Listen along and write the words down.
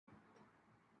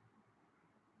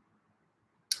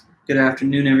Good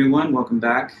afternoon, everyone. Welcome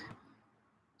back.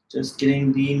 Just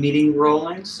getting the meeting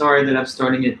rolling. Sorry that I'm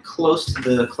starting it close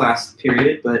to the class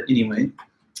period, but anyway,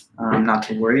 not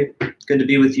to worry. Good to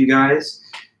be with you guys.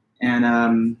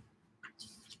 And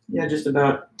yeah, just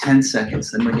about 10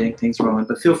 seconds, then we're getting things rolling.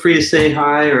 But feel free to say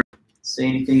hi or say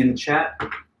anything in the chat.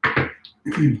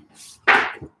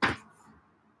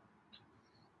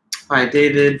 Hi,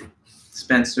 David,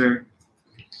 Spencer.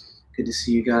 Good to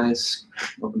see you guys.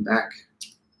 Welcome back.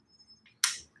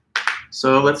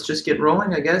 So let's just get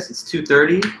rolling, I guess. It's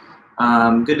 2:30.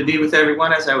 Good to be with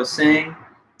everyone, as I was saying.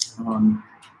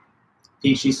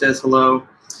 Peachy says hello.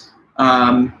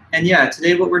 And yeah,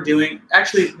 today what we're doing,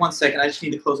 actually, 1 second. I just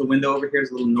need to close a window over here.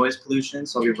 There's a little noise pollution,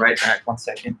 so I'll be right back. 1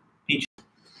 second. Peachy.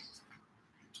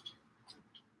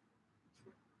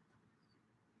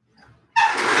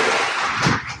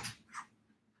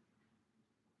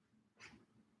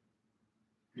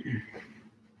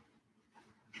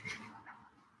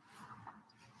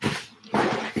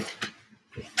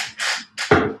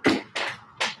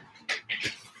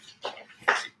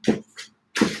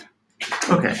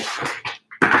 Okay.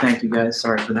 Thank you, guys.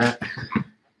 Sorry for that.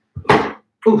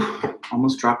 Ooh,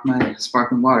 almost dropped my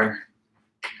sparkling water.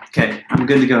 Okay, I'm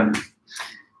good to go now.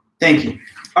 Thank you.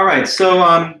 All right,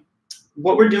 so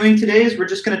what we're doing today is we're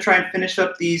just going to try and finish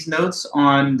up these notes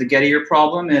on the Gettier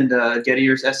problem and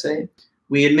Gettier's essay.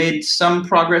 We had made some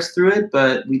progress through it,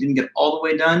 but we didn't get all the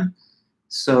way done.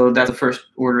 So that's the first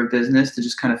order of business, to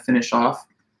just kind of finish off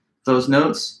those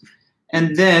notes.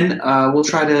 And then we'll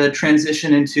try to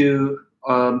transition into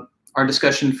our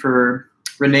discussion for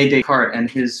René Descartes and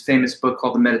his famous book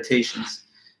called The Meditations.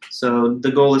 So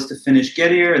the goal is to finish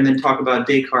Gettier and then talk about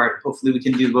Descartes. Hopefully we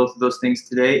can do both of those things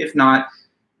today. If not,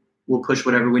 we'll push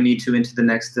whatever we need to into the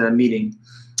next meeting.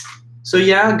 So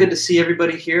yeah, good to see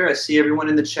everybody here. I see everyone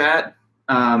in the chat.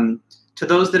 To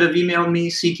those that have emailed me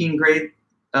seeking grade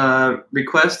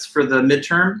requests for the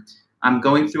midterm, I'm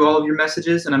going through all of your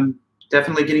messages and I'm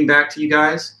definitely getting back to you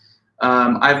guys.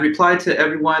 I've replied to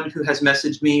everyone who has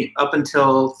messaged me up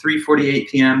until 3:48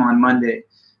 p.m. on Monday.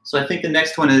 So I think the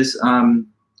next one is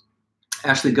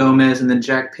Ashley Gomez and then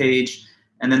Jack Page.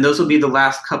 And then those will be the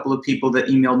last couple of people that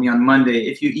emailed me on Monday.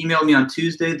 If you email me on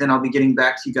Tuesday, then I'll be getting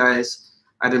back to you guys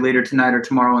either later tonight or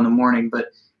tomorrow in the morning.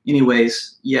 But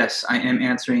anyways, yes, I am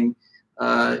answering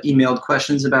emailed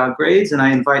questions about grades, and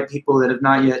I invite people that have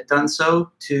not yet done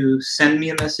so to send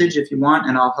me a message if you want,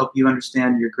 and I'll help you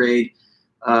understand your grade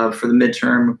for the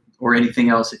midterm or anything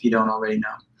else if you don't already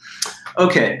know.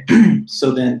 Okay,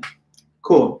 so then,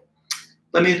 cool.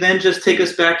 Let me then just take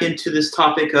us back into this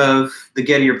topic of the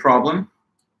Gettier problem,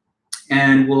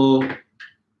 and we'll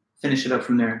finish it up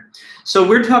from there. So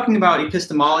we're talking about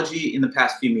epistemology in the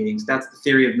past few meetings. That's the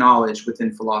theory of knowledge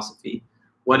within philosophy.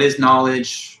 What is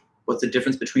knowledge? What's the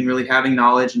difference between really having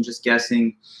knowledge and just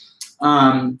guessing?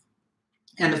 And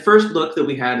the first look that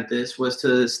we had at this was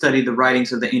to study the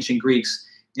writings of the ancient Greeks,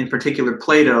 in particular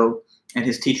Plato and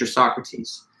his teacher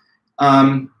Socrates.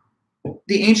 The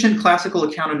ancient classical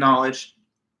account of knowledge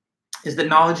is that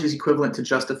knowledge is equivalent to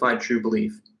justified true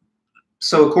belief.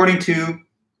 So according to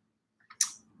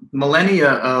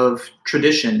millennia of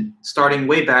tradition, starting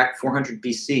way back 400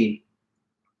 BC,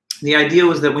 the idea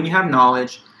was that when you have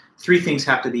knowledge, three things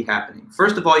have to be happening.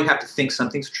 First of all, you have to think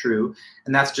something's true,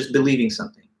 and that's just believing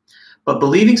something. But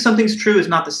believing something's true is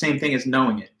not the same thing as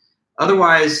knowing it.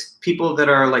 Otherwise, people that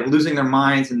are like losing their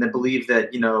minds and that believe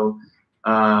that, you know,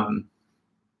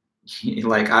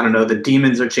 like, I don't know, the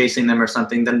demons are chasing them or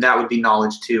something, then that would be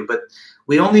knowledge too. But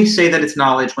we only say that it's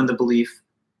knowledge when the belief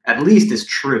at least is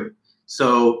true.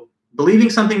 So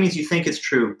believing something means you think it's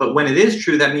true. But when it is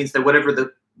true, that means that whatever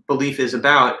the belief is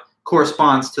about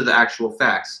corresponds to the actual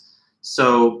facts.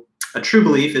 So a true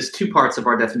belief is two parts of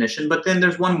our definition, but then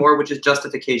there's one more, which is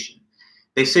justification.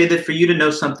 They say that for you to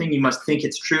know something, you must think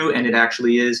it's true, and it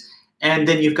actually is. And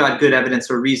then you've got good evidence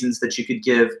or reasons that you could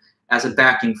give as a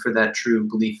backing for that true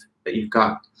belief that you've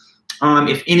got.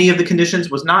 If any of the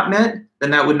conditions was not met, then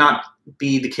that would not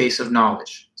be the case of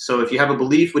knowledge. So if you have a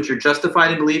belief which you're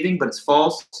justified in believing, but it's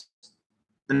false,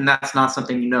 then that's not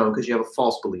something you know because you have a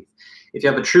false belief. If you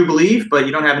have a true belief, but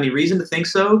you don't have any reason to think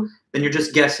so, then you're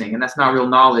just guessing, and that's not real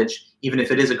knowledge, even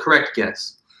if it is a correct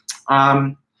guess.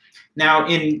 Now,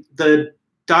 in the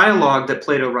dialogue that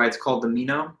Plato writes called the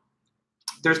Meno,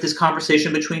 there's this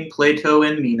conversation between Plato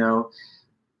and Meno.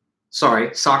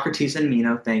 Sorry, Socrates and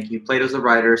Meno, thank you. Plato's the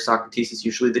writer, Socrates is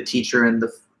usually the teacher and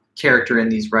the character in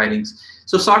these writings.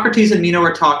 So Socrates and Meno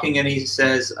are talking, and he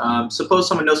says, suppose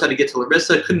someone knows how to get to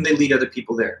Larissa, couldn't they lead other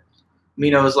people there?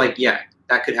 Meno is like, yeah,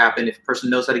 that could happen. If a person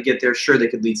knows how to get there, sure, they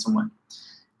could lead someone.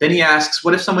 Then he asks,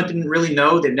 what if someone didn't really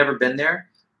know, they've never been there?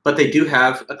 but they do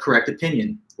have a correct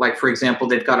opinion. Like, for example,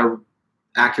 they've got an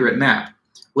accurate map.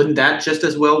 Wouldn't that just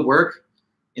as well work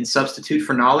in substitute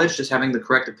for knowledge, just having the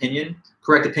correct opinion?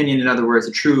 Correct opinion, in other words,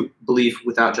 a true belief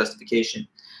without justification.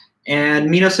 And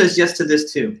Meno says yes to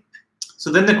this too.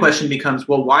 So then the question becomes,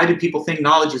 well, why do people think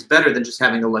knowledge is better than just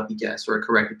having a lucky guess or a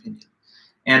correct opinion?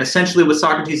 And essentially what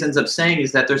Socrates ends up saying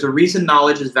is that there's a reason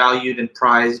knowledge is valued and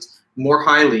prized more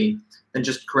highly than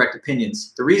just correct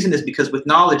opinions. The reason is because with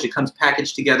knowledge, it comes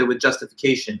packaged together with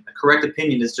justification. A correct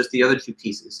opinion is just the other two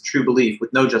pieces, true belief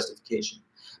with no justification.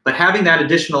 But having that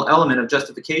additional element of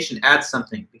justification adds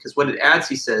something, because what it adds,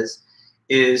 he says,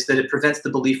 is that it prevents the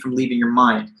belief from leaving your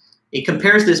mind. He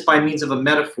compares this by means of a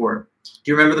metaphor.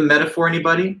 Do you remember the metaphor,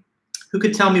 anybody? Who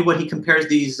could tell me what he compares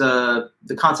these the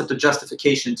concept of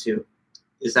justification to?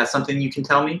 Is that something you can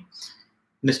tell me?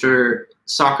 Mr.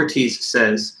 Socrates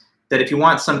says that if you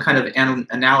want some kind of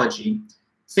analogy,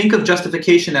 think of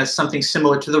justification as something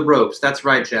similar to the ropes. That's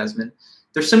right, Jasmine.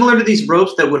 They're similar to these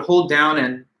ropes that would hold down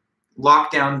and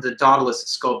lock down the Daedalus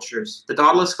sculptures. The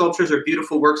Daedalus sculptures are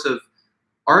beautiful works of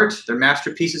art. They're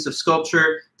masterpieces of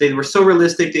sculpture. They were so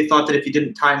realistic, they thought that if you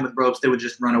didn't tie them with ropes, they would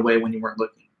just run away when you weren't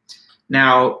looking.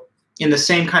 Now, in the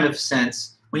same kind of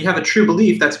sense, when you have a true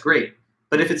belief, that's great.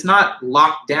 But if it's not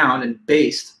locked down and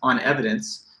based on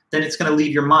evidence, then it's going to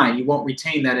leave your mind. You won't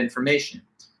retain that information.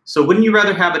 So wouldn't you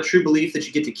rather have a true belief that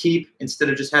you get to keep instead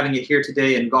of just having it here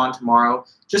today and gone tomorrow?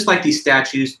 Just like these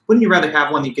statues, wouldn't you rather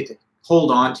have one that you get to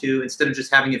hold on to instead of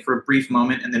just having it for a brief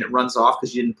moment and then it runs off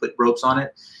because you didn't put ropes on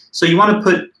it? So you want to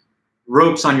put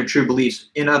ropes on your true beliefs.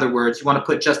 In other words, you want to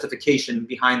put justification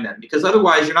behind them, because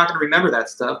otherwise you're not going to remember that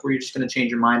stuff, or you're just going to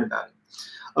change your mind about it.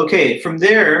 Okay, from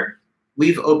there,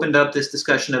 we've opened up this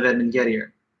discussion of Edmund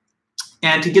Gettier.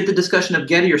 And to get the discussion of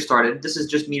Gettier started, this is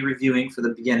just me reviewing for the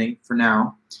beginning for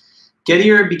now.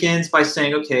 Gettier begins by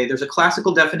saying, okay, there's a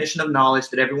classical definition of knowledge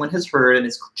that everyone has heard, and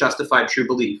it's justified true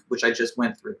belief, which I just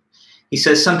went through. He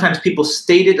says sometimes people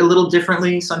state it a little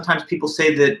differently. Sometimes people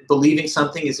say that believing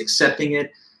something is accepting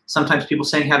it. Sometimes people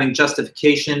saying having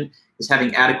justification is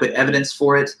having adequate evidence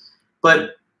for it.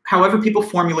 But however people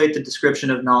formulate the description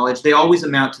of knowledge, they always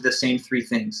amount to the same three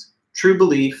things: true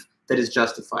belief that is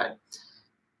justified.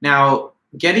 Now,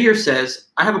 Gettier says,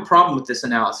 I have a problem with this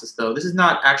analysis, though. This is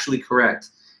not actually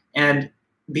correct. And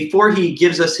before he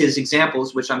gives us his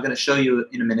examples, which I'm going to show you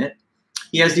in a minute,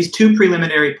 he has these two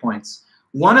preliminary points.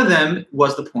 One of them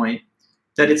was the point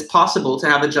that it's possible to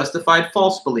have a justified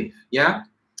false belief. Yeah?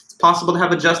 It's possible to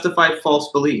have a justified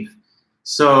false belief.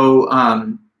 So,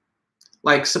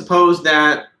 like, suppose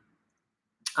that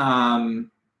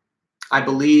I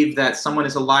believe that someone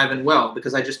is alive and well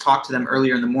because I just talked to them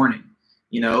earlier in the morning.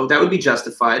 You know, that would be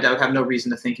justified. I would have no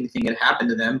reason to think anything had happened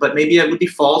to them. But maybe it would be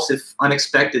false if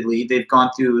unexpectedly they've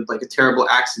gone through like a terrible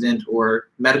accident or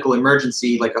medical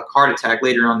emergency, like a heart attack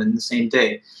later on in the same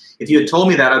day. If you had told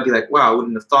me that, I'd be like, wow, I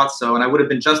wouldn't have thought so. And I would have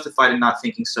been justified in not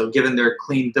thinking so, given their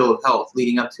clean bill of health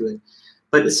leading up to it.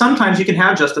 But sometimes you can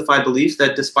have justified beliefs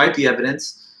that, despite the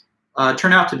evidence,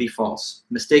 turn out to be false.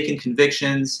 Mistaken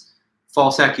convictions,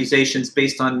 false accusations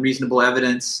based on reasonable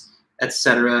evidence,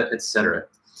 etc., etc.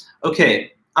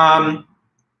 Okay,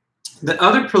 the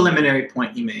other preliminary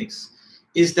point he makes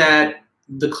is that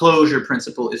the closure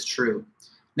principle is true.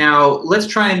 Now, let's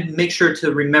try and make sure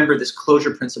to remember this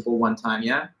closure principle one time,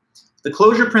 yeah? The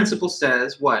closure principle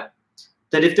says what?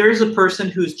 That if there is a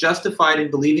person who's justified in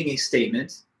believing a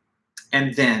statement,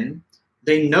 and then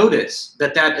they notice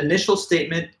that that initial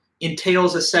statement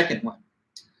entails a second one,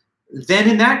 then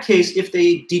in that case, if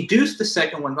they deduce the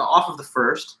second one off of the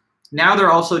first, now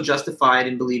they're also justified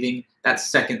in believing that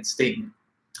second statement.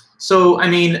 So, I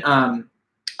mean,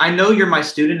 I know you're my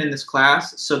student in this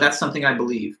class, so that's something I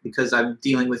believe because I'm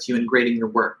dealing with you and grading your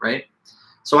work, right?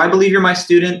 So I believe you're my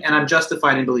student, and I'm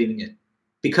justified in believing it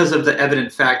because of the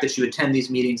evident fact that you attend these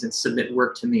meetings and submit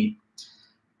work to me.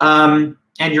 And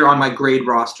you're on my grade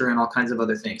roster and all kinds of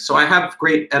other things. So I have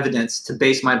great evidence to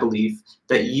base my belief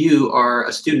that you are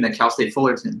a student at Cal State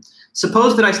Fullerton.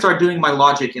 Suppose that I start doing my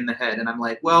logic in the head, and I'm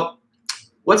like, well,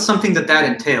 what's something that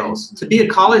entails? To be a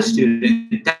college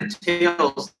student, that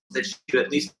entails that you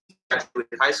at least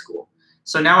graduated high school.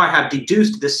 So now I have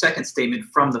deduced this second statement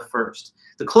from the first.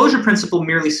 The closure principle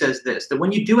merely says this, that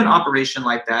when you do an operation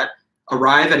like that,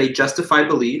 arrive at a justified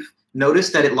belief,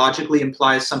 notice that it logically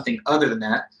implies something other than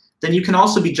that, then you can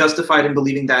also be justified in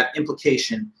believing that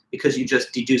implication because you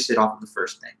just deduce it off of the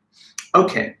first thing.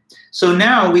 Okay, so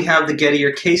now we have the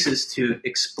Gettier cases to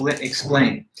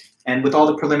explain. And with all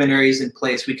the preliminaries in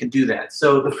place, we can do that.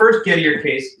 So the first Gettier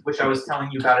case, which I was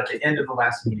telling you about at the end of the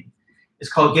last meeting, is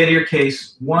called Gettier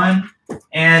Case 1,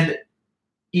 and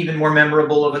even more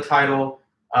memorable of a title,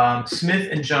 Smith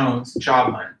and Jones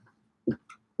job hunt.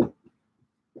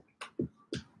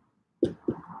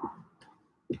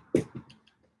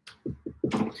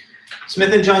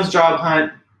 Smith and Jones job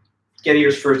hunt,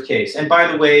 Gettier's first case. And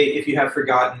by the way, if you have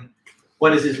forgotten,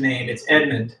 what is his name? It's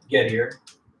Edmund Gettier.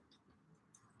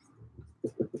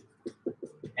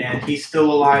 And he's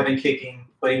still alive and kicking,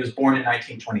 but he was born in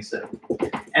 1927.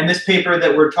 And this paper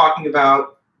that we're talking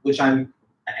about, which I'm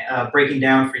breaking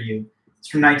down for you, it's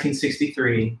from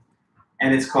 1963,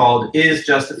 and it's called Is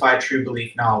Justified True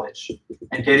Belief Knowledge?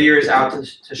 And Gettier is out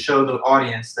to show the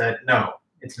audience that no,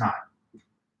 it's not.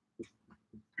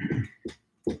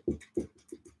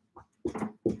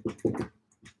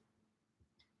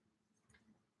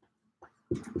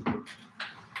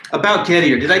 About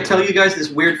Gettier, did I tell you guys this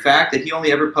weird fact that he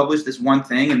only ever published this one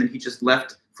thing and then he just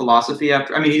left philosophy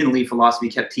after? I mean, he didn't leave philosophy,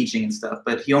 he kept teaching and stuff,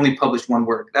 but he only published one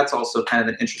work. That's also kind of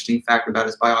an interesting fact about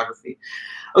his biography.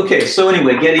 Okay, so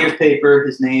anyway, Gettier's paper,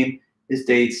 his name, his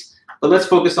dates. But let's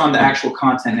focus on the actual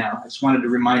content now. I just wanted to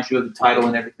remind you of the title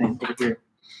and everything over here.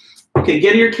 Okay,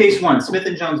 Gettier case 1, Smith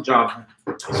and Jones job hunt.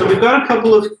 So we've got a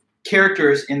couple of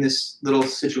characters in this little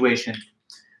situation.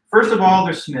 First of all,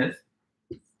 there's Smith.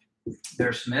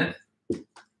 There's Smith.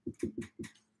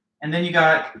 And then you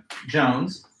got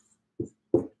Jones.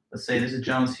 Let's say this is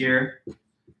Jones here.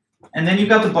 And then you've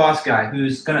got the boss guy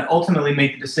who's going to ultimately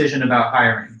make the decision about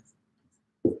hiring.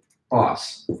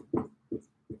 Boss.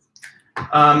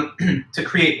 To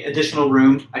create additional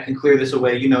room, I can clear this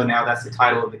away. You know now that's the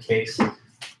title of the case.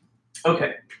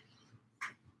 Okay.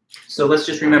 So let's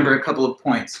just remember a couple of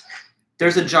points.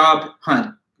 There's a job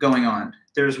hunt going on.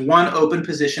 There's one open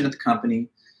position at the company.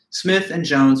 Smith and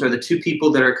Jones are the two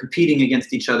people that are competing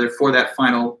against each other for that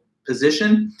final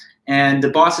position, and the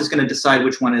boss is going to decide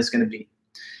which one it's going to be.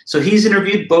 So he's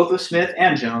interviewed both of Smith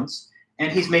and Jones, and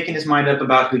he's making his mind up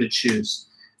about who to choose.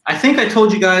 I think I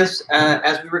told you guys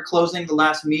as we were closing the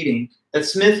last meeting that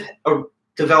Smith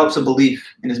develops a belief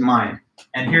in his mind.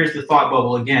 And here's the thought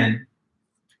bubble again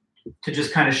to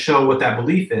just kind of show what that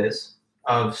belief is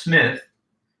of Smith.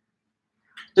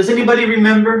 Does anybody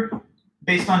remember,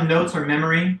 based on notes or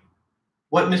memory,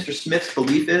 what Mr. Smith's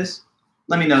belief is?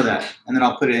 Let me know that, and then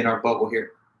I'll put it in our bubble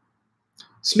here.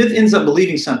 Smith ends up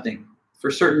believing something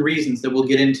for certain reasons that we'll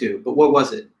get into, but what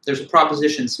was it? There's a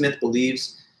proposition Smith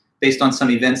believes based on some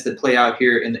events that play out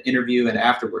here in the interview and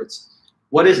afterwards.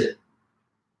 What is it?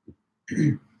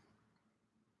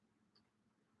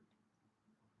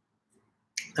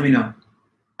 Let me know.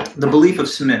 The belief of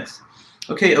Smith.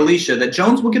 Okay, Alicia, that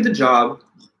Jones will get the job,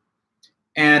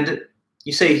 and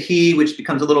you say he, which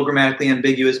becomes a little grammatically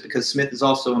ambiguous because Smith is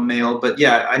also a male, but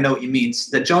yeah, I know what you mean.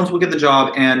 That Jones will get the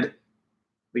job and,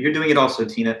 but you're doing it also,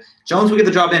 Tina. Jones will get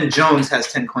the job and Jones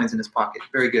has 10 coins in his pocket.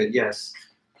 Very good, yes.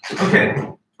 Okay,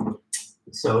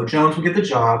 so Jones will get the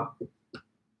job.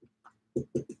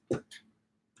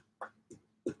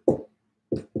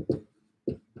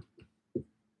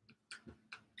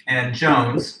 And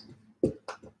Jones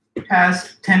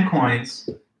has 10 coins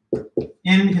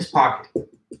in his pocket.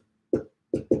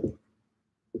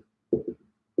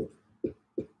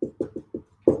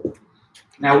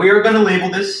 Now we are going to label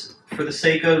this, for the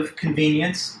sake of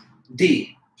convenience,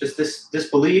 D. Just this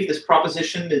belief, this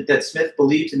proposition that Smith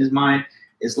believes in his mind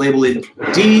is labeled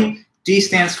D. D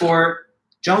stands for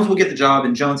Jones will get the job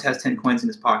and Jones has 10 coins in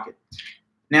his pocket.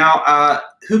 Now,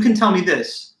 who can tell me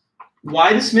this?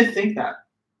 Why does Smith think that?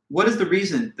 What is the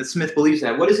reason that Smith believes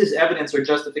that? What is his evidence or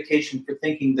justification for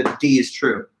thinking that D is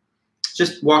true?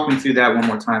 Just walk me through that one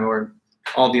more time, or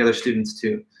all the other students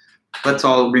too. Let's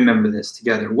all remember this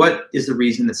together. What is the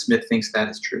reason that Smith thinks that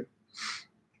is true?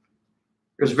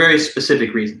 There's very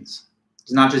specific reasons.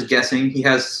 He's not just guessing. He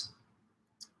has,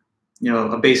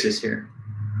 a basis here.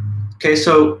 Okay,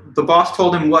 so the boss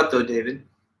told him what, though, David?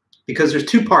 Because there's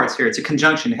two parts here. It's a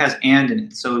conjunction. It has and in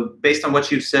it. So based on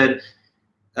what you've said,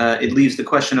 it leaves the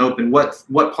question open.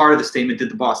 What part of the statement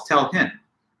did the boss tell him?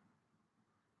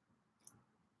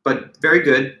 But very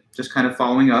good. Just kind of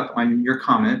following up on your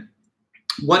comment.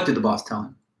 What did the boss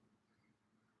tell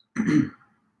him?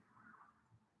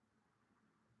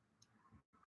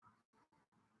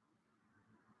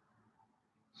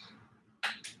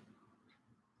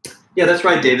 Yeah, that's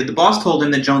right, David. The boss told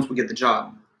him that Jones would get the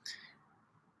job.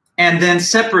 And then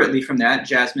separately from that,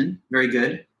 Jasmine, very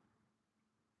good.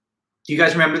 Do you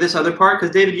guys remember this other part?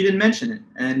 Because David, you didn't mention it,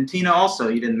 and Tina also,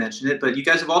 you didn't mention it. But you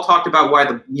guys have all talked about why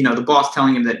the boss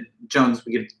telling him that Jones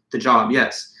would get the job.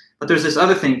 Yes, but there's this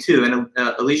other thing too, and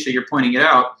Alicia, you're pointing it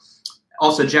out.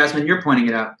 Also, Jasmine, you're pointing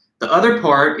it out. The other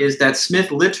part is that Smith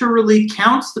literally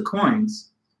counts the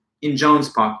coins in Jones'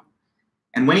 pocket,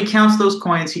 and when he counts those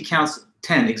coins, he counts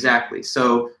 10 exactly.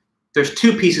 So there's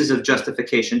two pieces of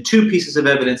justification, two pieces of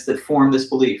evidence that form this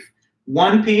belief.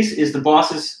 One piece is the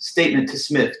boss's statement to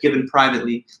Smith, given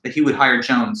privately, that he would hire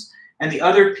Jones. And the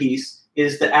other piece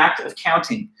is the act of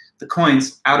counting the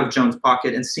coins out of Jones'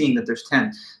 pocket and seeing that there's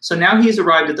 10. So now he's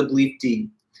arrived at the belief D.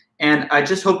 And I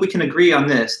just hope we can agree on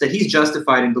this, that he's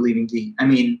justified in believing D. I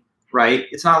mean, right?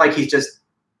 It's not like he's just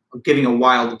giving a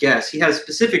wild guess. He has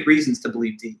specific reasons to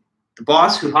believe D. The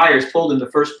boss who hires told him the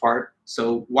first part,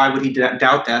 so why would he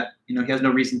doubt that? You know, he has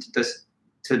no reason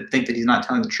to think that he's not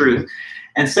telling the truth.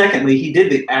 And secondly, he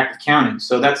did the act of counting,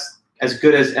 so that's as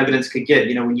good as evidence could get.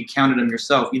 You know, when you counted them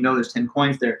yourself, you know there's 10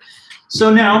 coins there.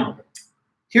 So now,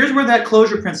 here's where that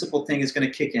closure principle thing is going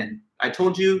to kick in. I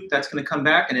told you that's going to come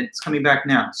back, and it's coming back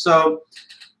now. So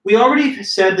we already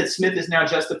said that Smith is now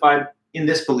justified in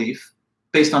this belief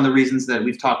based on the reasons that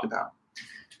we've talked about.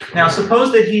 Now,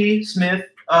 suppose that he, Smith,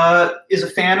 is a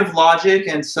fan of logic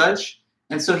and such,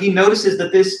 and so he notices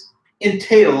that this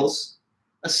entails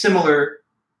a similar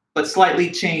but slightly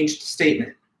changed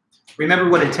statement. Remember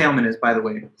what entailment is, by the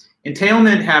way.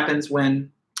 Entailment happens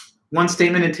when one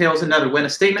statement entails another. When a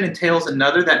statement entails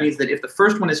another, that means that if the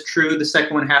first one is true, the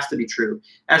second one has to be true.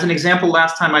 As an example,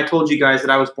 last time I told you guys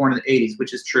that I was born in the 80s,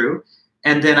 which is true,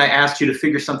 and then I asked you to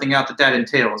figure something out that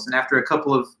entails. And after a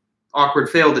couple of awkward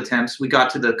failed attempts, we got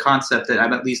to the concept that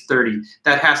I'm at least 30.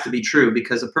 That has to be true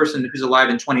because a person who's alive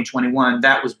in 2021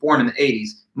 that was born in the 80s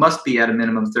must be at a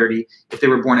minimum 30 if they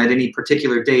were born at any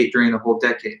particular date during the whole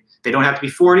decade. They don't have to be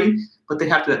 40, but they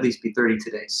have to at least be 30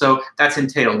 today. So that's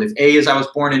entailed. If A is I was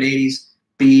born in 80s,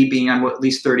 B being I'm at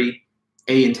least 30,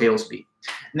 A entails B.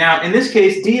 Now, in this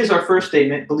case, D is our first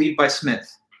statement believed by Smith.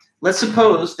 Let's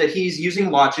suppose that he's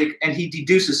using logic and he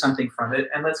deduces something from it,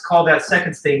 and let's call that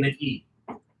second statement E,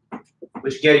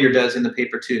 which Gettier does in the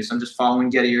paper too. So I'm just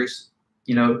following Gettier's,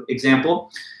 example.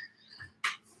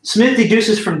 Smith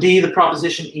deduces from D the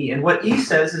proposition E, and what E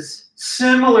says is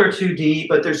similar to D,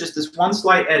 but there's just this one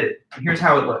slight edit. And here's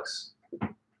how it looks.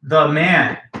 The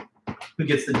man who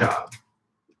gets the job.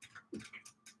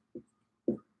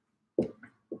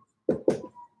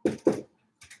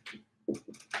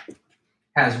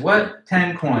 Has what?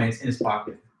 10 coins in his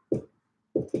pocket.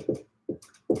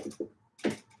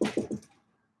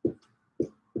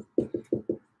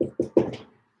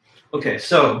 Okay,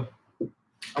 so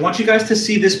I want you guys to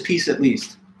see this piece at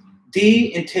least.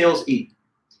 D entails E.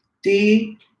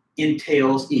 D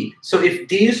entails E. So if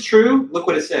D is true, look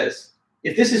what it says.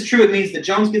 If this is true, it means that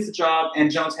Jones gets the job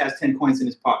and Jones has 10 coins in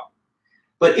his pocket.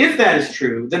 But if that is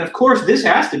true, then of course this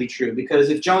has to be true, because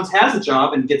if Jones has the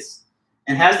job and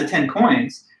has the 10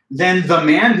 coins, then the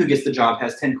man who gets the job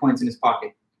has 10 coins in his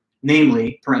pocket,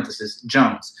 namely, parenthesis,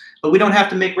 Jones. But we don't have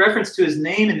to make reference to his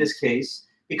name in this case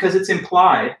because it's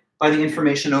implied by the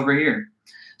information over here.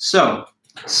 So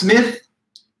Smith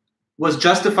was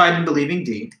justified in believing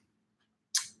D.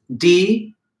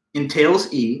 D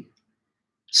entails E.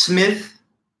 Smith,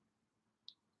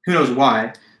 who knows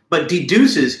why, but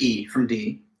deduces E from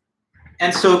D.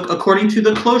 And so according to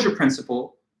the closure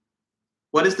principle,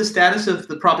 what is the status of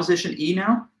the proposition E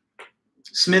now?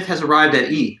 Smith has arrived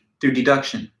at E through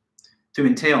deduction, through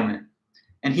entailment.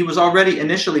 And he was already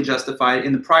initially justified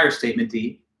in the prior statement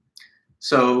D.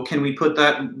 So can we put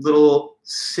that little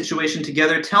situation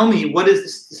together? Tell me, what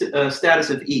is the status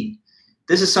of E?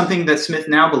 This is something that Smith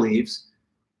now believes,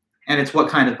 and it's what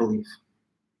kind of belief?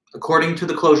 According to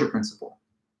the closure principle.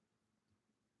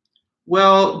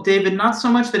 Well, David, not so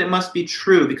much that it must be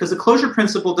true, because the closure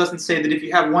principle doesn't say that if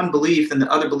you have one belief, then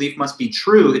the other belief must be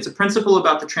true. It's a principle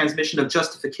about the transmission of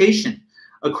justification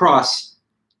across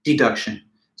deduction.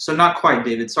 So not quite,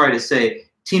 David, sorry to say.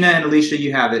 Tina and Alicia,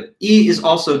 you have it. E is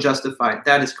also justified.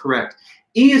 That is correct.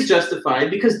 E is justified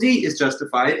because D is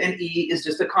justified, and E is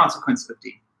just a consequence of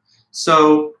D.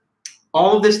 So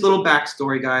all of this little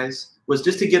backstory, guys, was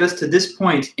just to get us to this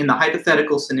point in the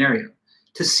hypothetical scenario,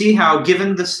 to see how,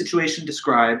 given the situation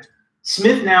described,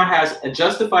 Smith now has a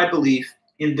justified belief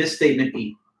in this statement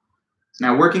E.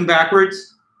 Now, working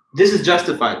backwards, this is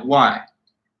justified. Why?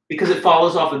 Because it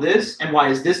follows off of this. And why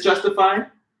is this justified?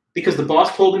 Because the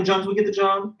boss told him Jones would get the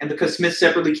job, and because Smith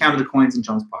separately counted the coins in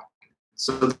Jones' pocket.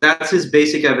 So that's his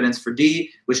basic evidence for D,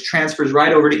 which transfers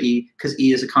right over to E, because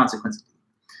E is a consequence of D.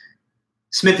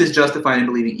 Smith is justified in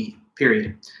believing E,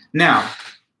 period. Now,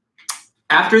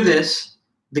 after this,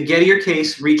 the Gettier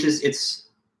case reaches its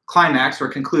climax or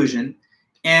conclusion,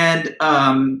 and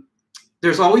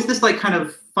there's always this kind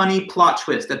of funny plot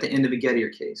twist at the end of a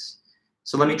Gettier case.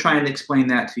 So let me try and explain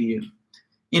that to you.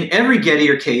 In every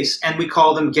Gettier case, and we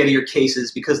call them Gettier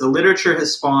cases because the literature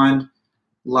has spawned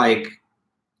like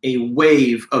a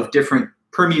wave of different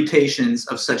permutations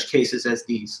of such cases as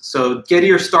these. So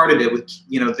Gettier started it with,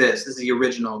 this is the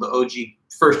original, the OG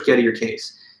first Gettier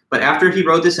case. But after he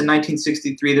wrote this in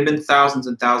 1963, there have been thousands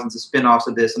and thousands of spin-offs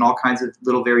of this and all kinds of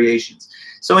little variations.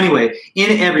 So anyway,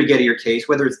 in every Gettier case,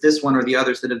 whether it's this one or the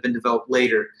others that have been developed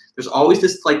later, there's always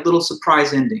this like little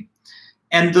surprise ending.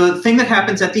 And the thing that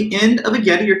happens at the end of a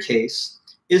Gettier case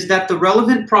is that the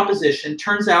relevant proposition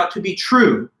turns out to be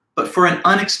true, but for an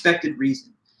unexpected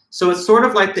reason. So it's sort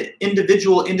of like the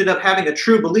individual ended up having a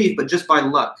true belief, but just by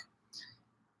luck.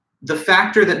 The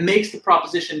factor that makes the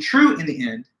proposition true in the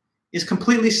end is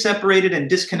completely separated and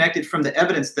disconnected from the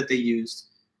evidence that they used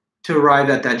to arrive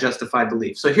at that justified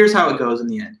belief. So here's how it goes in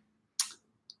the end.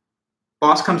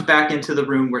 Boss comes back into the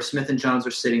room where Smith and Jones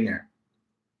are sitting there.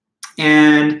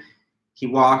 And he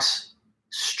walks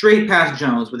straight past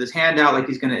Jones with his hand out like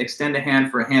he's going to extend a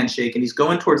hand for a handshake. And he's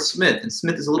going towards Smith. And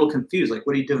Smith is a little confused, like,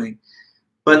 what are you doing?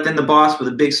 But then the boss, with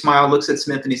a big smile, looks at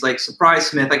Smith and he's like, surprise,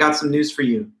 Smith, I got some news for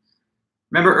you.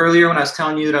 Remember earlier when I was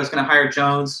telling you that I was going to hire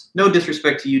Jones? No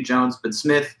disrespect to you, Jones, but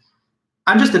Smith,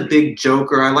 I'm just a big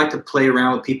joker. I like to play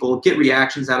around with people, get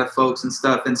reactions out of folks and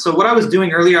stuff. And so what I was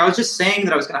doing earlier, I was just saying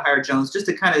that I was going to hire Jones just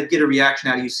to kind of get a reaction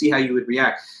out of you, see how you would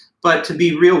react. But to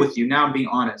be real with you, now I'm being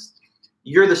honest.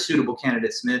 You're the suitable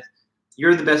candidate, Smith.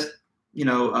 You're the best,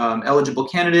 eligible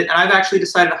candidate, and I've actually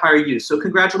decided to hire you. So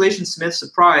congratulations, Smith.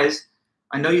 Surprise.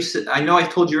 I know I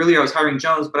told you earlier I was hiring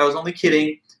Jones, but I was only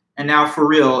kidding. And now for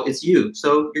real, it's you.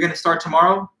 So you're going to start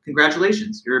tomorrow.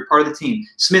 Congratulations. You're part of the team.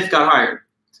 Smith got hired.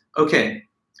 Okay.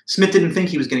 Smith didn't think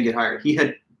he was going to get hired. He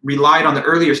had relied on the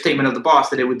earlier statement of the boss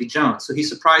that it would be Jones. So he's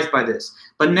surprised by this.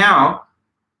 But now,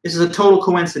 this is a total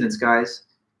coincidence, guys,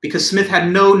 because Smith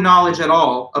had no knowledge at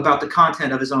all about the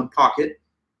content of his own pocket,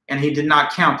 and he did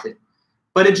not count it.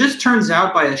 But it just turns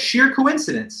out by a sheer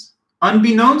coincidence,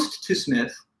 unbeknownst to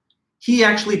Smith, he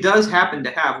actually does happen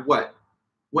to have what?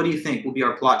 What do you think will be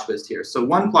our plot twist here? So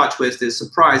one plot twist is,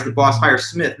 surprise, the boss hires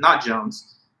Smith, not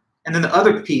Jones. And then the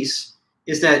other piece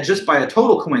is that just by a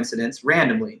total coincidence,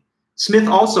 randomly, Smith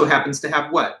also happens to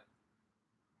have what?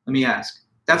 Let me ask.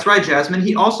 That's right, Jasmine.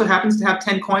 He also happens to have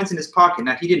 10 coins in his pocket.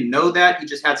 Now, he didn't know that. He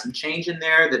just had some change in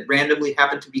there that randomly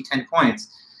happened to be 10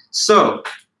 coins. So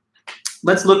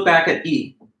let's look back at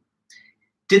E.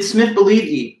 Did Smith believe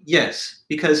E? Yes,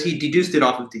 because he deduced it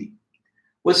off of D.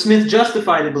 Was Smith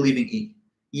justified in believing E?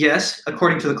 Yes,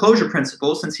 according to the closure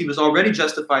principle, since he was already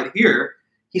justified here,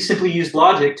 he simply used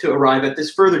logic to arrive at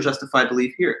this further justified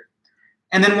belief here.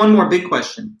 And then one more big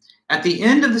question. At the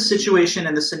end of the situation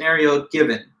and the scenario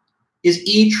given, is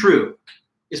E true?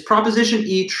 Is proposition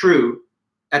E true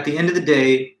at the end of the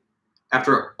day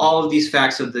after all of these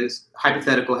facts of this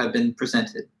hypothetical have been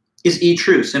presented? Is E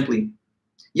true, simply?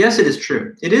 Yes, it is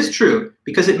true. It is true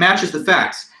because it matches the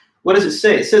facts. What does it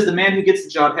say? It says the man who gets the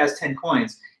job has 10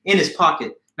 coins in his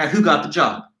pocket. Now, who got the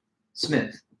job?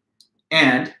 Smith.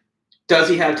 And does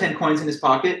he have 10 coins in his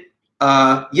pocket?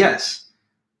 Yes.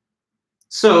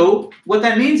 So what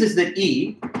that means is that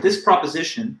E, this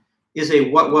proposition, is a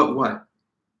what?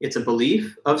 It's a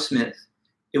belief of Smith.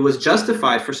 It was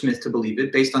justified for Smith to believe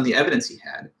it based on the evidence he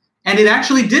had. And it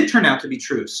actually did turn out to be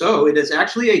true. So it is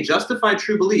actually a justified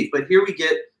true belief. But here we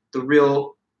get the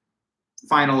real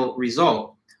final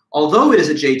result. Although it is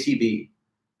a JTB,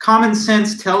 common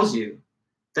sense tells you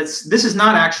that this is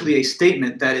not actually a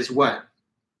statement that is what?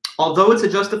 Although it's a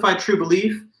justified true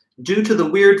belief, due to the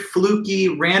weird, fluky,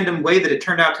 random way that it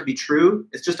turned out to be true,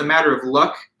 it's just a matter of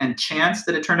luck and chance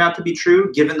that it turned out to be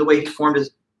true, given the way he formed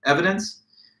his evidence.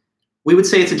 We would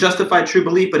say it's a justified true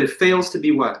belief, but it fails to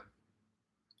be what?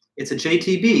 It's a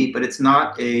JTB, but it's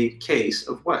not a case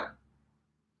of what?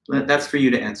 That's for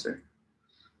you to answer.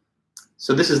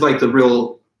 So this is like the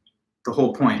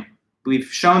whole point. We've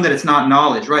shown that it's not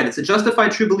knowledge, right? It's a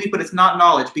justified true belief, but it's not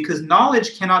knowledge, because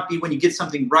knowledge cannot be when you get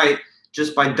something right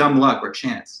just by dumb luck or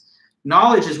chance.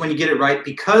 Knowledge is when you get it right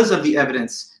because of the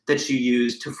evidence that you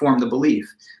use to form the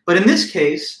belief. But in this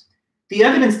case, the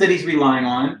evidence that he's relying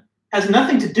on has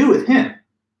nothing to do with him.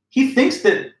 He thinks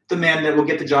that the man that will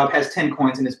get the job has 10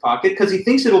 coins in his pocket because he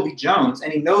thinks it'll be Jones,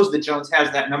 and he knows that Jones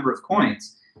has that number of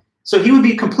coins. So he would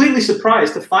be completely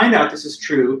surprised to find out this is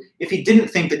true if he didn't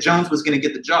think that Jones was going to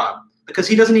get the job, because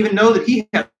he doesn't even know that he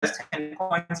has 10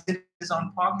 coins in his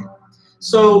own pocket.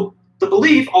 So the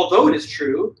belief, although it is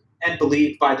true and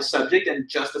believed by the subject and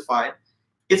justified,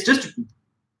 it's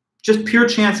just pure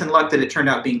chance and luck that it turned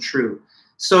out being true.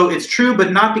 So it's true,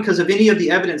 but not because of any of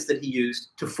the evidence that he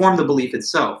used to form the belief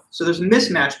itself. So there's a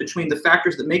mismatch between the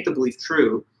factors that make the belief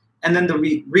true and then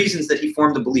the reasons that he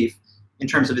formed the belief in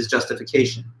terms of his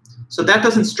justification. So that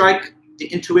doesn't strike the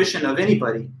intuition of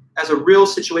anybody as a real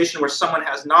situation where someone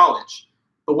has knowledge.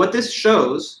 But what this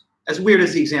shows, as weird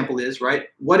as the example is, right,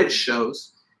 what it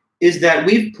shows is that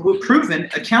we've proven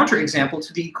a counterexample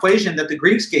to the equation that the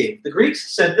Greeks gave. The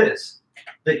Greeks said this,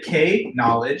 that K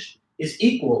knowledge is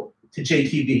equal to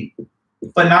JTB.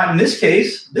 But not in this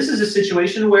case. This is a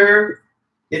situation where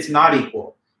it's not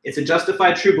equal. It's a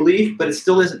justified true belief, but it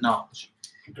still isn't knowledge.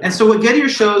 And so what Gettier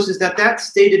shows is that that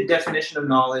stated definition of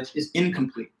knowledge is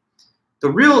incomplete. The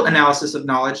real analysis of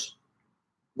knowledge,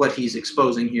 what he's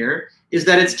exposing here, is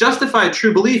that it's justified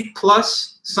true belief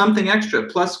plus something extra,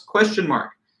 plus question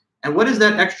mark. And what is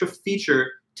that extra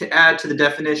feature to add to the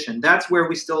definition? That's where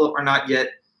we still are not yet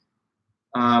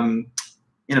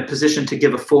in a position to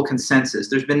give a full consensus.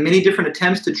 There's been many different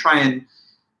attempts to try and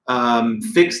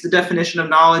fix the definition of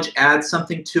knowledge, add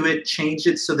something to it, change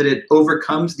it so that it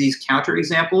overcomes these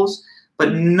counterexamples,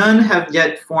 but none have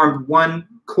yet formed one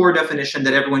core definition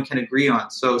that everyone can agree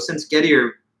on. So since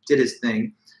Gettier did his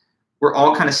thing, we're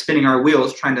all kind of spinning our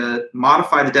wheels trying to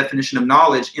modify the definition of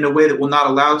knowledge in a way that will not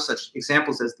allow such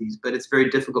examples as these, but it's very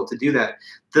difficult to do that.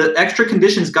 The extra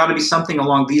condition's got to be something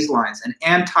along these lines, an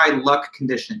anti-luck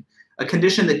condition, a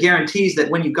condition that guarantees that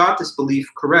when you got this belief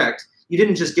correct, you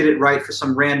didn't just get it right for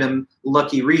some random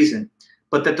lucky reason,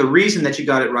 but that the reason that you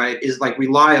got it right is like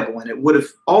reliable, and it would have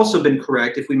also been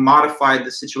correct if we modified the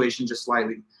situation just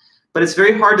slightly. But it's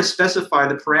very hard to specify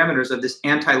the parameters of this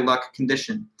anti-luck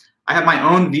condition. I have my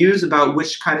own views about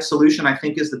which kind of solution I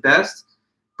think is the best,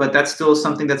 but that's still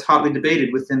something that's hotly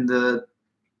debated within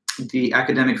the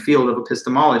academic field of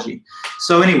epistemology.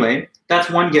 So anyway, that's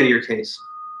one Gettier case.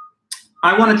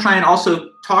 I want to try and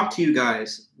also talk to you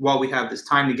guys while we have this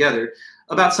time together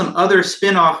about some other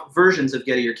spin-off versions of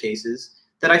Gettier cases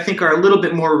that I think are a little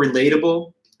bit more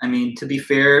relatable. I mean, to be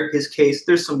fair, his case,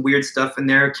 there's some weird stuff in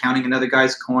there, counting another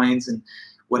guy's coins and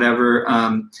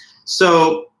whatever.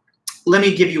 So let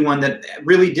me give you one that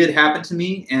really did happen to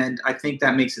me, and I think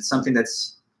that makes it something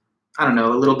that's, I don't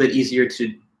know, a little bit easier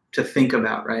to think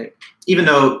about, right? Even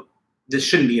though this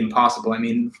shouldn't be impossible. I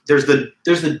mean, there's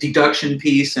the deduction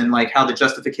piece and like how the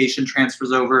justification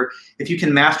transfers over. If you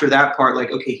can master that part,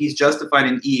 like, okay, he's justified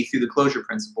in E through the closure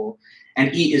principle,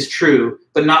 and E is true,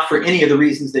 but not for any of the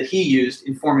reasons that he used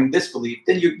in forming this belief,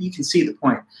 then you can see the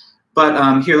point.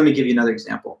 But here, let me give you another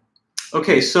example.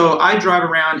 Okay, so I drive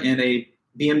around in a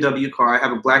BMW car. I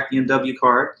have a black BMW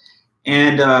car,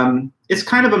 and it's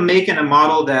kind of a make and a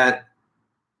model that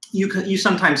you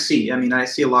sometimes see. I mean, I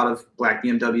see a lot of black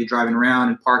BMW driving around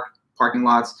in parking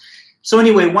lots. So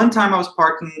anyway, one time I was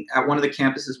parking at one of the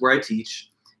campuses where I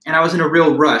teach, and I was in a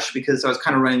real rush because I was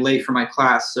kind of running late for my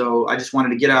class. So I just wanted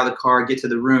to get out of the car, get to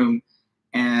the room,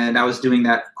 and I was doing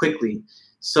that quickly.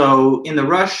 So in the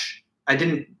rush, I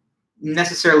didn't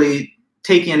necessarily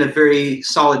take in a very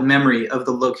solid memory of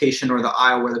the location or the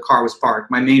aisle where the car was parked.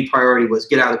 My main priority was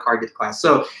get out of the car, get to class.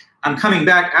 So I'm coming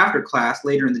back after class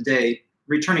later in the day,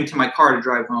 returning to my car to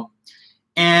drive home.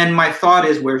 And my thought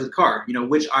is, where's the car? You know,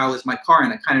 which aisle is my car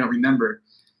in? I kind of don't remember.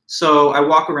 So I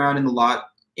walk around in the lot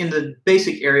in the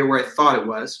basic area where I thought it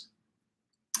was,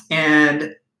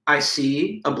 and I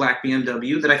see a black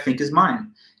BMW that I think is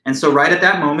mine. And so right at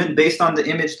that moment, based on the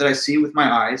image that I see with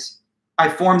my eyes, I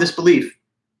form this belief.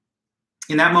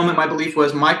 In that moment, my belief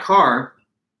was my car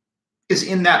is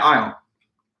in that aisle.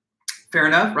 Fair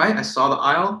enough, right? I saw the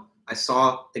aisle. I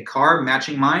saw a car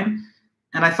matching mine,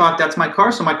 and I thought that's my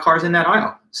car, so my car's in that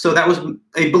aisle. So that was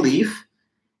a belief,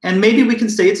 and maybe we can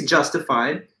say it's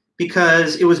justified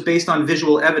because it was based on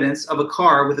visual evidence of a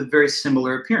car with a very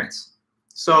similar appearance.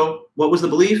 So what was the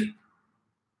belief?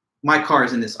 My car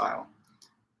is in this aisle,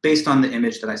 based on the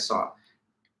image that I saw.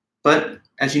 But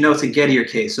as you know, it's a Gettier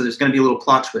case, so there's going to be a little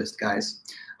plot twist, guys.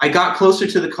 I got closer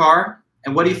to the car,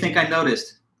 and what do you think I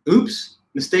noticed? Oops,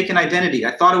 mistaken identity.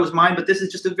 I thought it was mine, but this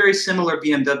is just a very similar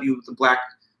BMW with a black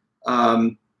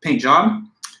paint job.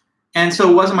 And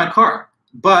so it wasn't my car.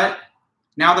 But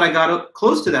now that I got up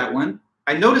close to that one,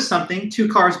 I noticed something 2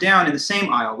 cars down in the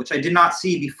same aisle, which I did not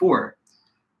see before.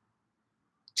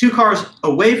 2 cars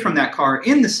away from that car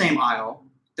in the same aisle,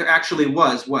 there actually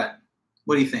was what?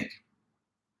 What do you think?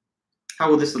 How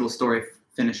will this little story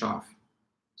finish off?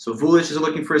 So Vulich is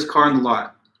looking for his car in the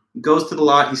lot. He goes to the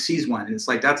lot, he sees one, and it's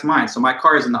like, that's mine. So my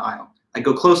car is in the aisle. I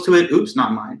go close to it, oops,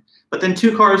 not mine. But then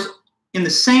 2 cars in the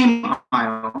same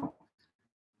aisle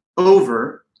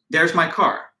over, there's my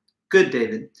car. Good,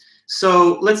 David.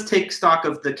 So let's take stock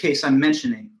of the case I'm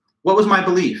mentioning. What was my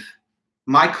belief?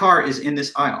 My car is in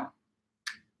this aisle.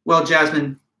 Well,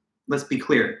 Jasmine, let's be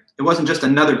clear. It wasn't just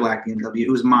another black BMW,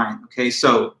 it was mine, okay?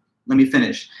 So let me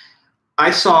finish.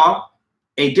 I saw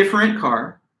a different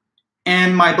car,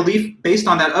 and my belief based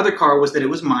on that other car was that it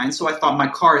was mine, so I thought my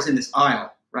car is in this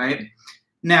aisle, right?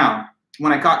 Now,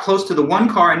 when I got close to the one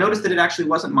car, I noticed that it actually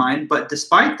wasn't mine. But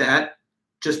despite that,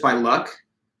 just by luck,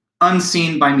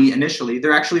 unseen by me initially,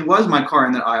 there actually was my car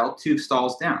in the aisle 2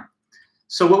 stalls down.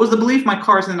 So what was the belief? My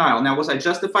car is in the aisle. Now, was I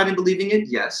justified in believing it?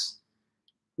 Yes.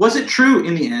 Was it true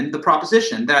in the end, the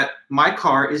proposition that my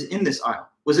car is in this aisle?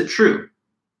 Was it true?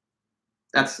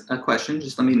 That's a question.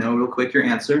 Just let me know real quick your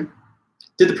answer.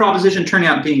 Did the proposition turn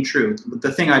out being true?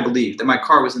 The thing I believed, that my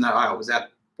car was in that aisle,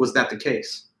 was that the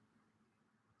case?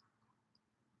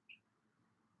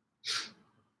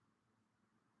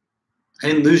 I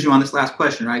didn't lose you on this last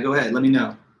question, right? Go ahead, let me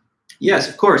know. Yes,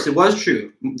 of course, it was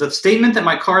true. The statement that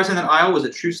my car is in that aisle was a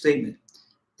true statement.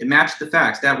 It matched the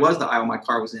facts. That was the aisle my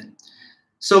car was in.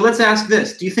 So let's ask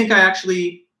this. Do you think I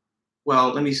actually, well,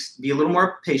 let me be a little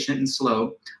more patient and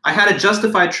slow. I had a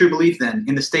justified true belief then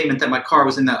in the statement that my car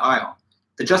was in that aisle.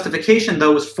 The justification,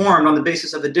 though, was formed on the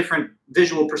basis of a different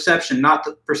visual perception, not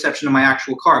the perception of my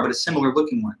actual car, but a similar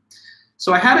looking one.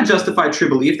 So I had a justified true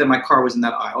belief that my car was in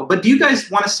that aisle. But do you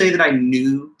guys want to say that I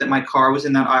knew that my car was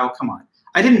in that aisle? Come on.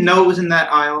 I didn't know it was in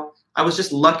that aisle. I was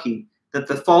just lucky that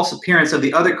the false appearance of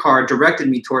the other car directed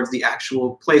me towards the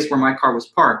actual place where my car was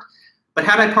parked. But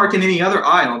had I parked in any other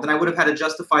aisle, then I would have had a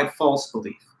justified false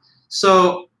belief.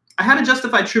 So I had a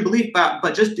justified true belief,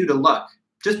 but just due to luck,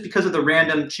 just because of the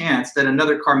random chance that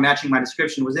another car matching my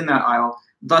description was in that aisle,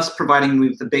 thus providing me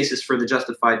with the basis for the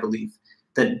justified belief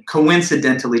that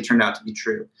coincidentally turned out to be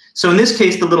true. So in this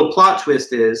case, the little plot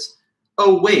twist is,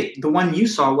 oh, wait, the one you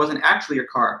saw wasn't actually your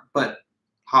car, but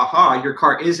haha, your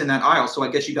car is in that aisle, so I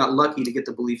guess you got lucky to get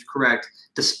the belief correct,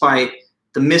 despite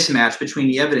the mismatch between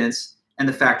the evidence and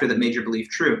the factor that made your belief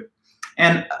true.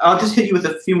 And I'll just hit you with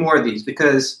a few more of these,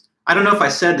 because I don't know if I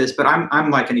said this, but I'm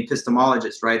like an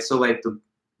epistemologist, right? So like the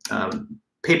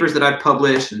papers that I've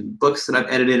published and books that I've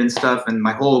edited and stuff, and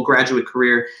my whole graduate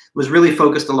career was really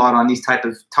focused a lot on these type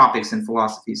of topics in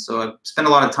philosophy. So I've spent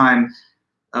a lot of time,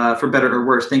 for better or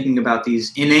worse, thinking about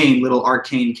these inane little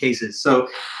arcane cases. So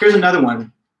here's another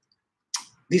one.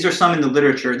 These are some in the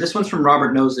literature. This one's from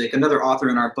Robert Nozick, another author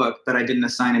in our book, but I didn't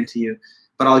assign him to you.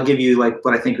 But I'll give you like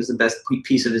what I think was the best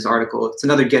piece of his article. It's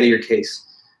another Gettier case.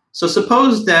 So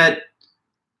suppose that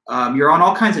you're on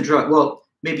all kinds of drugs. Well,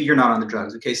 maybe you're not on the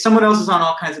drugs, okay? Someone else is on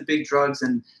all kinds of big drugs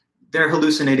and they're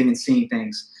hallucinating and seeing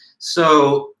things.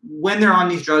 So when they're on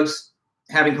these drugs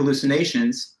having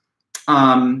hallucinations,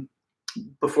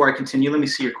 before I continue, let me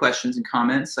see your questions and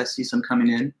comments. I see some coming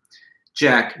in.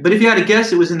 Jack, but if you had to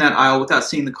guess it was in that aisle without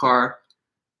seeing the car,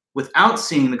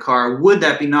 would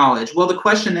that be knowledge? Well, the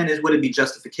question then is, would it be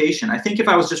justification? I think if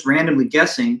I was just randomly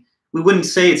guessing, we wouldn't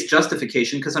say it's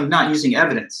justification because I'm not using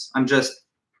evidence. I'm just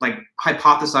like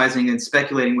hypothesizing and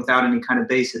speculating without any kind of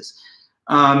basis.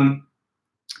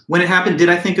 When it happened, did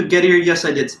I think of Gettier? Yes,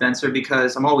 I did, Spencer,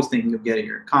 because I'm always thinking of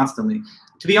Gettier constantly.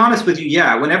 To be honest with you,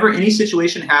 yeah, whenever any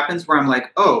situation happens where I'm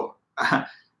like, oh,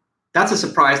 that's a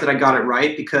surprise that I got it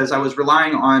right because I was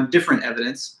relying on different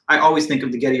evidence, I always think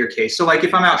of the Gettier case. So like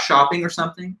if I'm out shopping or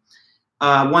something,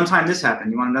 one time this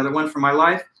happened. You want another one from my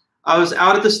life? I was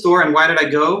out at the store, and why did I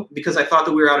go? Because I thought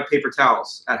that we were out of paper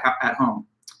towels at home.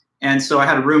 And so I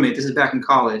had a roommate. This is back in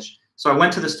college. So I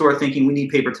went to the store thinking we need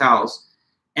paper towels.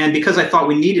 And because I thought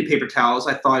we needed paper towels,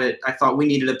 I thought we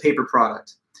needed a paper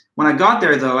product. When I got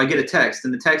there, though, I get a text,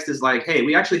 and the text is like, hey,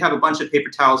 we actually have a bunch of paper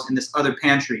towels in this other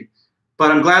pantry,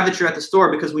 but I'm glad that you're at the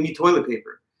store because we need toilet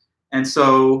paper. And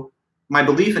so my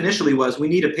belief initially was we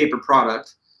need a paper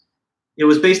product. It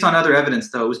was based on other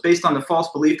evidence, though. It was based on the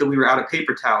false belief that we were out of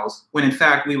paper towels, when in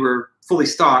fact we were fully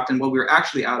stocked, and what we were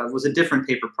actually out of was a different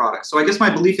paper product. So I guess my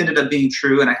belief ended up being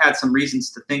true, and I had some reasons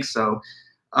to think so.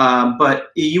 But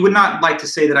you would not like to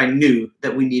say that I knew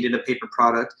that we needed a paper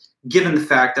product, given the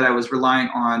fact that I was relying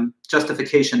on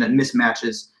justification that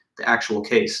mismatches the actual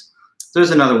case.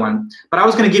 There's another one. But I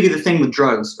was going to give you the thing with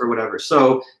drugs or whatever.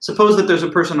 So suppose that there's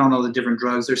a person on all the different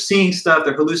drugs. They're seeing stuff.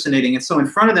 They're hallucinating. And so in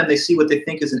front of them, they see what they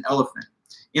think is an elephant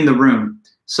in the room.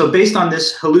 So based on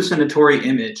this hallucinatory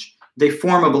image, they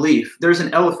form a belief. There's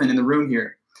an elephant in the room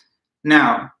here.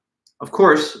 Now, of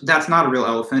course, that's not a real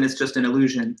elephant. It's just an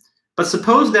illusion. But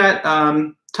suppose that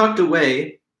tucked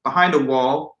away behind a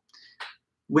wall,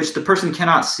 which the person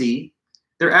cannot see,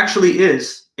 there actually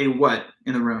is a what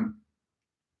in the room?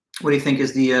 What do you think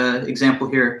is the example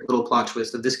here, little plot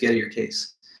twist of this Gettier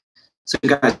case? So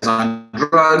the guy's on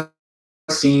drugs,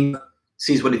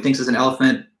 sees what he thinks is an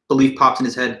elephant, belief pops in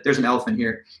his head, there's an elephant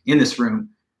here in this room.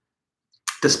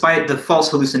 Despite the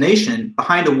false hallucination,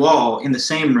 behind a wall in the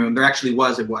same room, there actually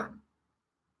was a what?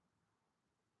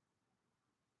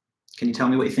 Can you tell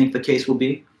me what you think the case will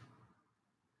be?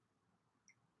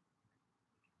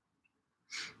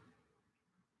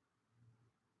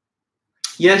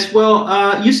 Yes,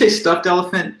 well, you say stuffed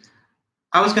elephant.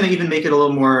 I was going to even make it a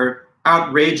little more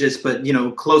outrageous, but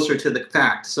closer to the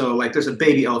fact. So like there's a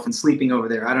baby elephant sleeping over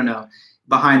there, I don't know,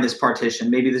 behind this partition.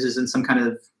 Maybe this is in some kind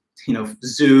of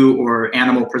zoo or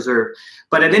animal preserve.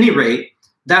 But at any rate,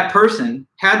 that person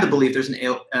had the belief there's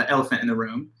an elephant in the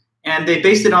room, and they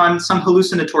based it on some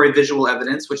hallucinatory visual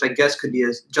evidence, which I guess could be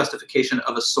a justification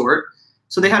of a sort.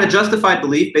 So they had a justified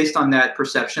belief based on that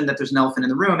perception that there's an elephant in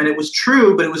the room, and it was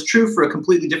true, but it was true for a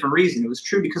completely different reason. It was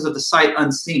true because of the sight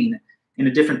unseen in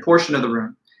a different portion of the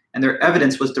room, and their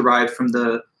evidence was derived from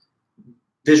the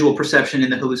visual perception in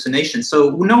the hallucination. So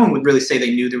no one would really say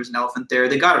they knew there was an elephant there.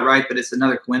 They got it right, but it's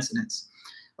another coincidence.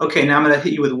 Okay, now I'm going to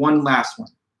hit you with one last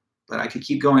one, but I could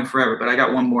keep going forever, but I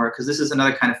got one more because this is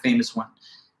another kind of famous one.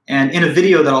 And in a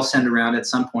video that I'll send around at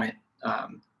some point,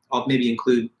 I'll maybe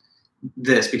include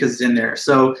this because it's in there.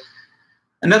 So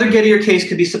another Gettier case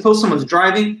could be, suppose someone's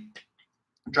driving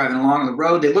along the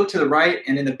road, they look to the right,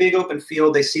 and in a big open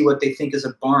field, they see what they think is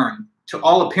a barn. To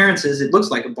all appearances, it looks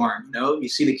like a barn. You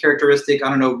see the characteristic, I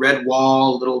don't know, red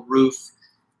wall, little roof.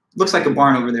 It looks like a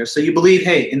barn over there. So you believe,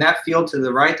 hey, in that field to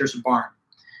the right, there's a barn.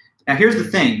 Now here's the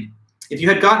thing. If you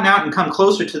had gotten out and come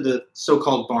closer to the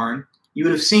so-called barn, you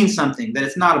would have seen something that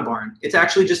it's not a barn. It's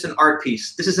actually just an art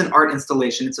piece. This is an art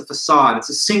installation. It's a facade. It's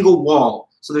a single wall.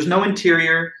 So there's no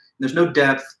interior, there's no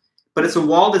depth, but it's a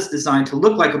wall that's designed to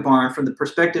look like a barn from the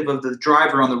perspective of the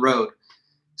driver on the road.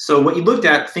 So what you looked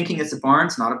at thinking it's a barn,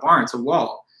 it's not a barn, it's a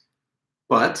wall.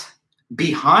 But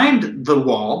behind the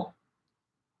wall,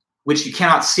 which you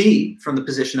cannot see from the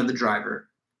position of the driver,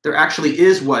 there actually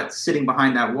is what sitting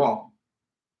behind that wall.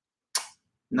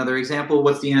 Another example,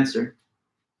 what's the answer?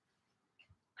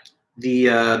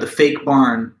 The fake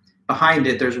barn. Behind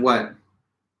it, there's what?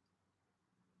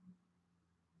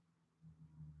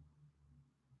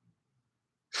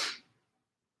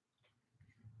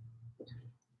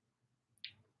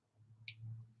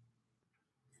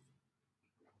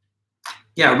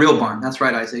 Yeah, real barn. That's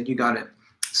right, Isaac. You got it.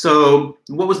 So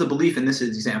what was the belief in this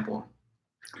example?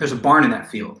 There's a barn in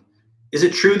that field. Is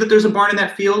it true that there's a barn in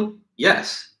that field?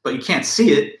 Yes, but you can't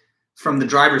see it from the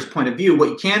driver's point of view. What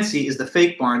you can see is the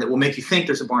fake barn that will make you think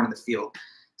there's a barn in the field.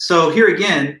 So here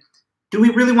again, do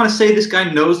we really want to say this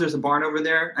guy knows there's a barn over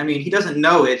there? I mean, he doesn't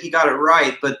know it. He got it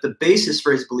right, but the basis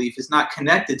for his belief is not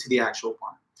connected to the actual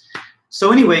barn.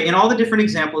 So anyway, in all the different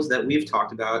examples that we've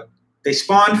talked about, they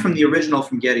spawned from the original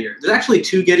from Gettier. There's actually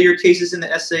 2 Gettier cases in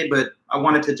the essay, but I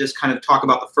wanted to just kind of talk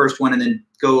about the first one and then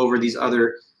go over these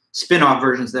other spin-off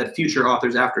versions that future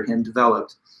authors after him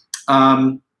developed.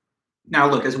 Now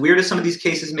look, as weird as some of these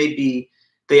cases may be,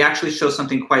 they actually show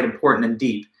something quite important and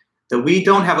deep, that we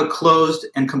don't have a closed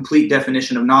and complete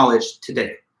definition of knowledge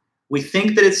today. We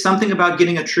think that it's something about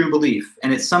getting a true belief,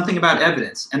 and it's something about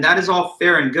evidence, and that is all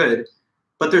fair and good.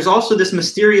 But there's also this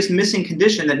mysterious missing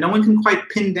condition that no one can quite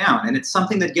pin down, and it's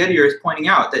something that Gettier is pointing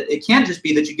out, that it can't just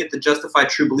be that you get the justified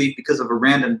true belief because of a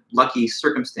random lucky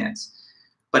circumstance.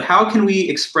 But how can we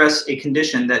express a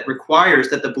condition that requires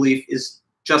that the belief is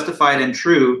justified and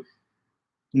true,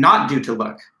 not due to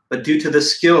luck, but due to the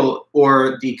skill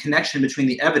or the connection between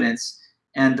the evidence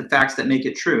and the facts that make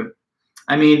it true?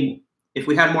 I mean, if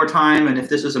we had more time and if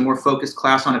this was a more focused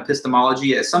class on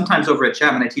epistemology, sometimes over at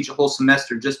Chapman I teach a whole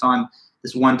semester just on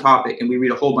this one topic, and we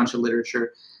read a whole bunch of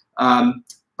literature.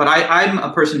 But I'm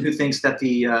a person who thinks that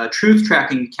the truth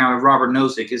tracking account of Robert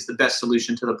Nozick is the best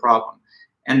solution to the problem.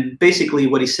 And basically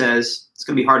what he says, it's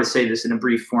going to be hard to say this in a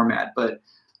brief format, but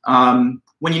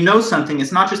when you know something,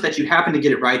 it's not just that you happen to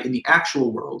get it right in the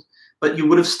actual world, but you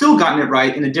would have still gotten it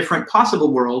right in a different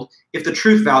possible world if the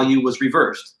truth value was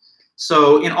reversed.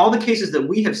 So in all the cases that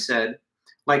we have said,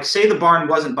 like say the barn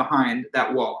wasn't behind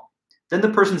that wall, then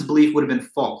the person's belief would have been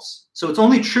false. So it's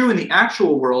only true in the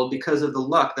actual world because of the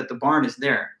luck that the barn is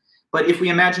there. But if we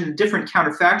imagine a different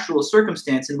counterfactual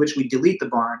circumstance in which we delete the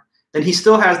barn, then he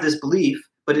still has this belief,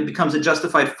 but it becomes a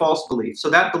justified false belief. So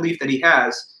that belief that he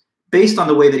has, based on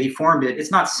the way that he formed it,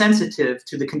 it's not sensitive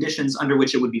to the conditions under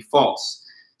which it would be false.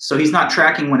 So he's not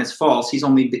tracking when it's false. He's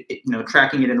only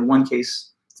tracking it in the one case.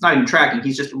 It's not even tracking.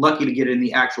 He's just lucky to get it in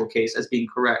the actual case as being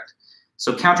correct.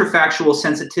 So counterfactual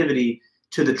sensitivity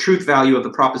to the truth value of the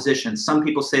proposition. Some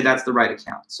people say that's the right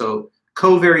account. So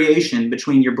covariation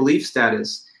between your belief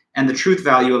status and the truth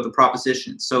value of the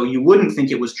proposition. So you wouldn't think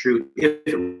it was true if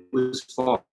it was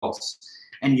false,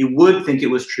 and you would think it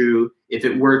was true if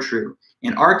it were true.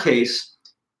 In our case,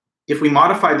 if we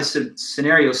modify the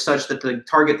scenario such that the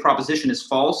target proposition is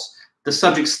false, the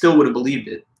subject still would have believed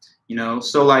it.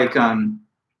 So like, I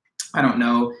don't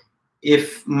know,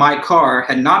 if my car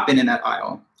had not been in that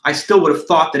aisle, I still would have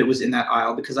thought that it was in that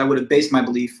aisle because I would have based my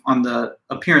belief on the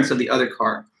appearance of the other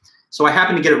car. So I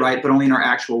happen to get it right, but only in our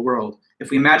actual world.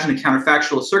 If we imagine a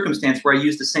counterfactual circumstance where I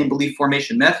use the same belief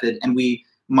formation method and we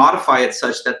modify it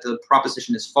such that the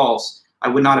proposition is false, I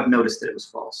would not have noticed that it was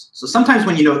false. So sometimes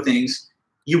when you know things,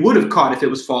 you would have caught if it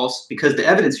was false because the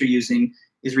evidence you're using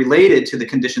is related to the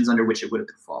conditions under which it would have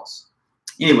been false.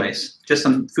 Anyways, just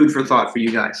some food for thought for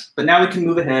you guys. But now we can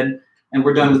move ahead, and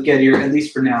we're done with Gettier, at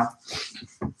least for now.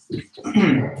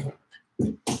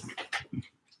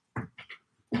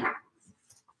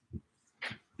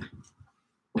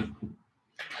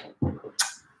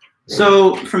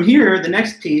 So from here, the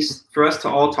next piece for us to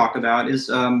all talk about is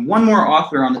one more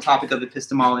author on the topic of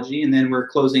epistemology, and then we're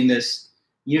closing this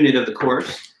unit of the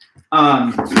course.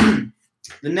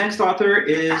 The next author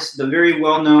is the very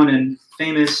well-known and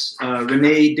famous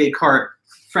René Descartes,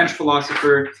 French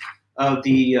philosopher of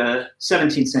the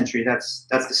 17th century. That's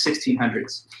the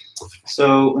 1600s.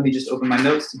 So let me just open my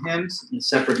notes to him in a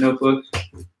separate notebook.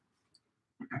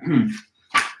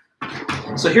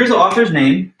 So here's the author's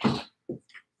name,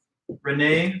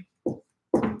 René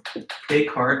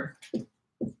Descartes.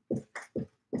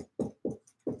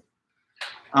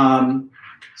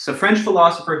 So French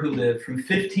philosopher who lived from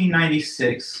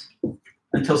 1596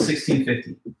 until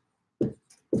 1650.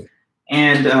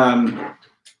 And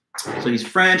so he's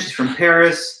French, he's from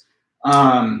Paris.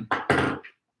 The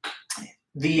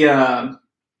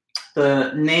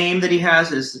name that he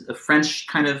has is a French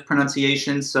kind of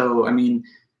pronunciation. So, I mean,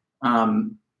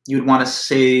 you would want to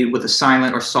say with a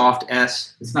silent or soft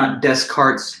S. It's not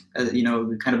Descartes, you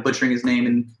know, kind of butchering his name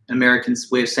in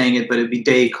American's way of saying it, but it'd be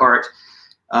Descartes.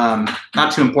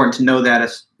 Not too important to know that.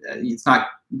 It's not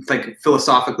like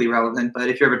philosophically relevant, but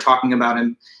if you're ever talking about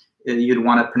him, you'd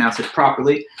want to pronounce it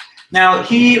properly. Now,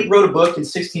 he wrote a book in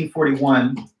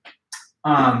 1641,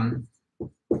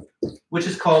 which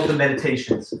is called The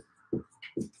Meditations.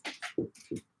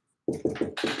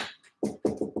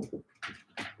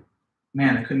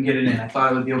 Man, I couldn't get it in. I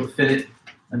thought I would be able to fit it.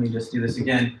 Let me just do this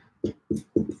again.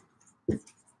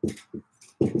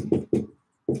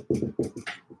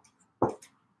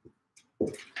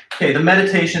 Okay, The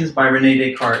Meditations by René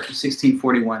Descartes,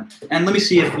 1641. And let me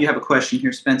see if you have a question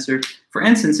here, Spencer. For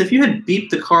instance, if you had beeped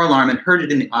the car alarm and heard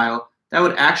it in the aisle, that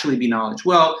would actually be knowledge.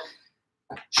 Well,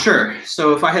 sure.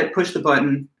 So if I had pushed the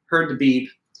button, heard the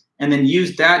beep, and then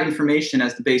used that information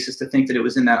as the basis to think that it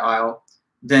was in that aisle,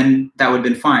 then that would have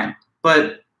been fine.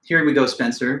 But here we go,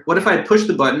 Spencer. What if I had pushed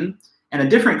the button and a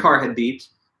different car had beeped,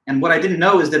 and what I didn't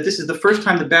know is that this is the first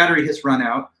time the battery has run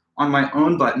out on my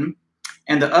own button,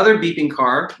 and the other beeping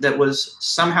car that was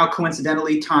somehow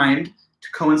coincidentally timed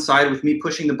to coincide with me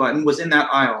pushing the button was in that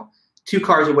aisle, 2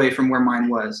 cars away from where mine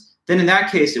was. Then in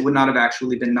that case, it would not have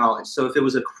actually been knowledge. So if it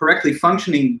was a correctly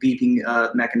functioning beeping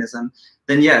mechanism,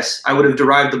 then yes, I would have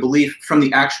derived the belief from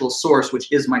the actual source,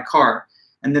 which is my car.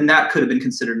 And then that could have been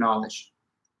considered knowledge.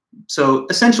 So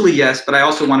essentially, yes, but I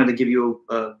also wanted to give you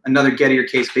another Gettier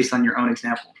case based on your own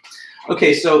example.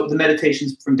 Okay, so The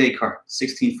Meditations from Descartes,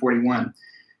 1641.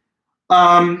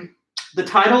 The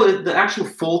title, the actual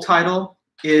full title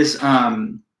is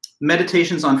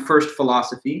Meditations on First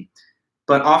Philosophy,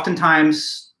 but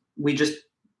oftentimes we just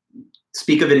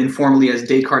speak of it informally as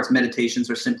Descartes' Meditations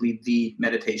or simply The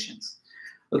Meditations.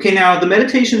 Okay, now The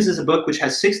Meditations is a book which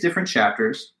has 6 different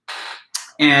chapters,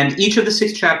 and each of the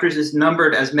 6 chapters is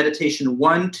numbered as Meditation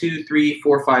 1, 2, 3,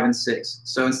 4, 5, and 6.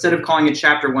 So instead of calling it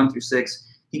chapter 1 through 6,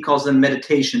 he calls them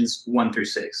Meditations 1 through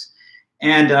 6.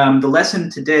 And the lesson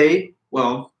today,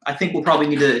 well, I think we'll probably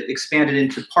need to expand it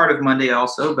into part of Monday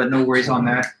also, but no worries on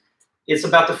that. It's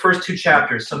about the first 2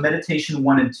 chapters, so Meditation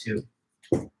 1 and 2.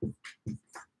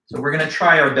 So we're going to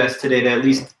try our best today to at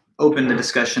least open the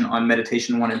discussion on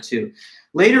Meditation 1 and 2.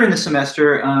 Later in the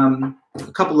semester, a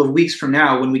couple of weeks from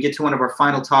now, when we get to one of our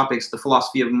final topics, the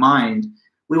philosophy of mind,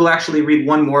 we will actually read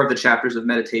one more of the chapters of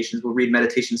Meditations. We'll read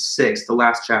Meditation 6, the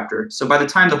last chapter. So by the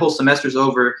time the whole semester is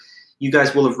over, you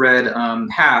guys will have read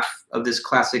half of this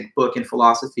classic book in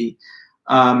philosophy.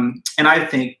 And I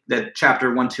think that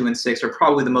chapter 1, 2, and 6 are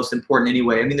probably the most important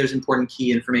anyway. I mean, there's important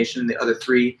key information in the other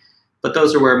 3, but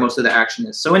those are where most of the action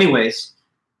is. So anyways,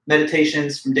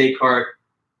 Meditations from Descartes,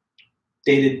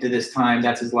 dated to this time,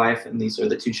 that's his life, and these are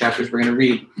the 2 chapters we're going to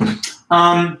read.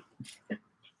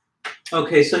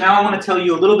 Okay, so now I want to tell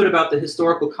you a little bit about the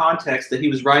historical context that he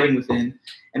was writing within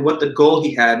and what the goal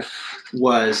he had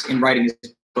was in writing his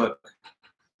book.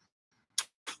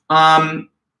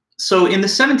 So in the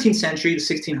 17th century, the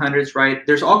 1600s, right,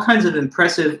 there's all kinds of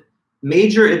impressive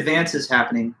major advances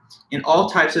happening in all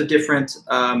types of different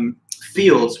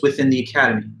fields within the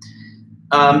academy.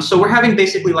 So we're having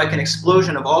basically like an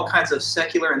explosion of all kinds of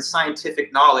secular and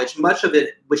scientific knowledge, much of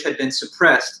it which had been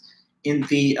suppressed in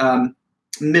the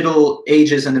Middle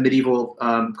Ages and the medieval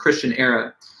Christian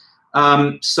era.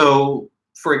 So,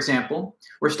 for example,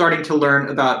 we're starting to learn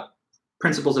about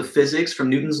principles of physics from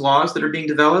Newton's laws that are being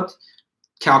developed.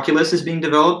 Calculus is being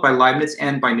developed by Leibniz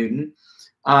and by Newton.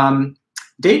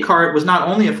 Descartes was not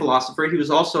only a philosopher, he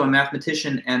was also a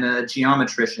mathematician and a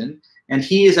geometrician. And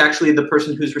he is actually the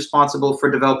person who's responsible for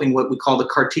developing what we call the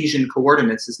Cartesian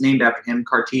coordinates. It's named after him,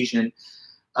 Cartesian.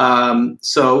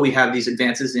 So we have these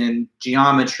advances in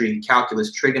geometry,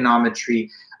 calculus,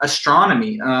 trigonometry,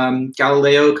 astronomy.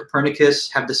 Galileo, Copernicus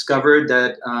have discovered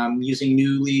that using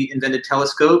newly invented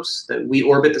telescopes that we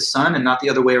orbit the sun and not the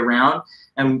other way around.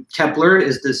 And Kepler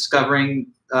is discovering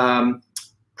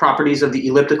properties of the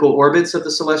elliptical orbits of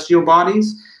the celestial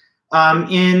bodies.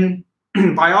 In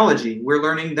biology, we're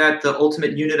learning that the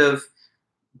ultimate unit of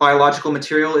biological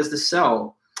material is the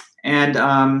cell.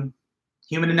 And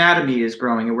human anatomy is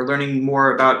growing, and we're learning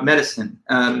more about medicine.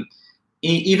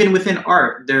 Even within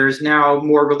art, there's now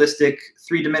more realistic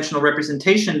three-dimensional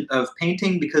representation of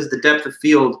painting because the depth of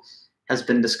field has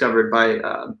been discovered by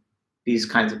these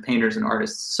kinds of painters and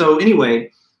artists. So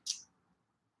anyway,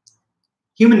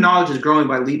 human knowledge is growing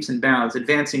by leaps and bounds,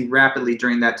 advancing rapidly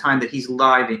during that time that he's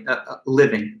living,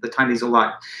 the time he's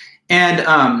alive.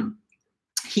 And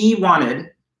he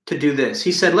wanted to do this.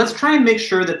 He said, let's try and make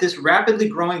sure that this rapidly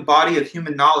growing body of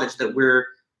human knowledge that we're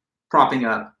propping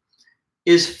up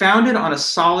is founded on a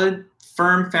solid,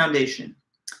 firm foundation.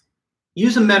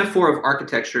 Use a metaphor of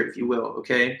architecture, if you will,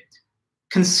 okay?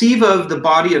 Conceive of the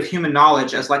body of human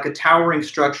knowledge as like a towering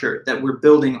structure that we're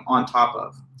building on top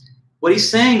of. What he's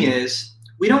saying is,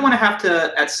 we don't want to have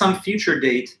to, at some future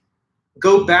date,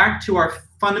 go back to our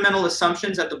fundamental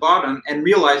assumptions at the bottom and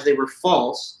realize they were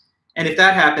false. And if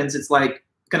that happens, it's like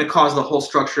going to cause the whole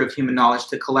structure of human knowledge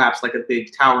to collapse like a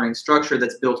big towering structure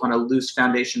that's built on a loose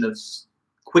foundation of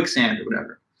quicksand or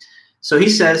whatever. So he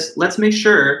says, let's make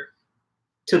sure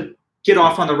to get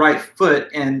off on the right foot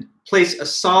and place a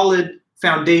solid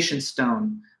foundation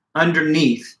stone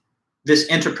underneath this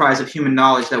enterprise of human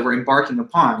knowledge that we're embarking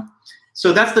upon.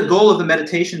 So that's the goal of the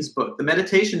Meditations book. The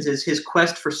Meditations is his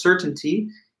quest for certainty.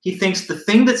 He thinks the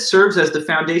thing that serves as the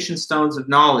foundation stones of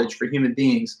knowledge for human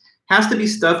beings has to be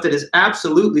stuff that is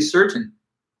absolutely certain,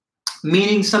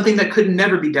 meaning something that could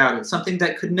never be doubted, something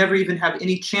that could never even have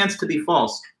any chance to be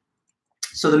false.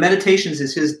 So the Meditations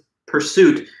is his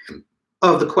pursuit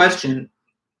of the question,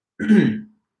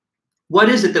 what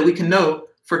is it that we can know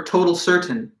for total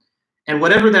certain? And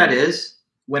whatever that is,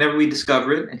 whenever we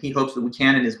discover it, and he hopes that we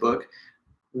can in his book,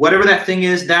 whatever that thing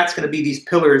is, that's going to be these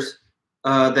pillars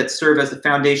that serve as the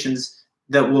foundations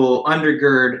that will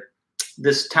undergird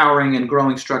this towering and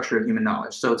growing structure of human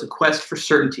knowledge. So it's a quest for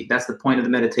certainty. That's the point of the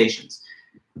Meditations.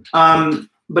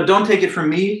 But don't take it from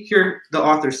me. Here, the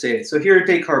authors say it. So here,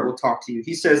 Descartes will talk to you.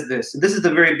 He says this. This is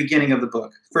the very beginning of the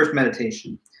book, first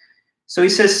meditation. So he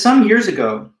says, some years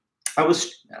ago,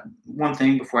 one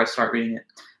thing before I start reading it,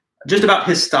 just about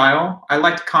his style. I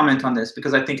like to comment on this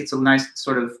because I think it's a nice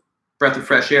sort of breath of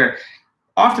fresh air.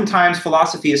 Oftentimes,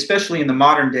 philosophy, especially in the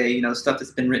modern day, stuff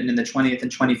that's been written in the 20th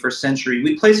and 21st century,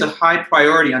 we place a high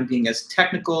priority on being as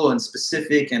technical and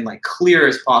specific and like clear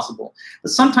as possible.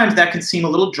 But sometimes that can seem a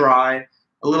little dry,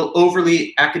 a little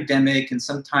overly academic, and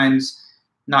sometimes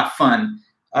not fun.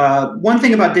 One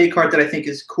thing about Descartes that I think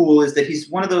is cool is that he's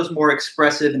one of those more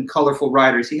expressive and colorful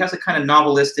writers. He has a kind of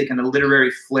novelistic and a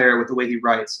literary flair with the way he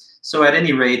writes. So at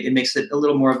any rate, it makes it a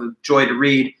little more of a joy to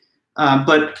read.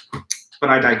 But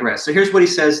I digress. So here's what he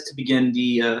says to begin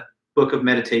the book of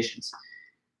Meditations.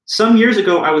 Some years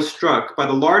ago, I was struck by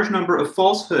the large number of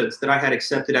falsehoods that I had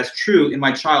accepted as true in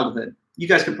my childhood. You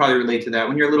guys could probably relate to that.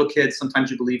 When you're a little kid, sometimes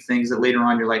you believe things that later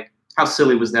on you're like, how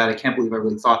silly was that? I can't believe I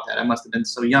really thought that. I must have been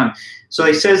so young. So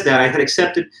he says that I had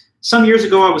accepted, some years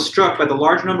ago, I was struck by the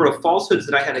large number of falsehoods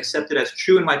that I had accepted as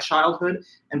true in my childhood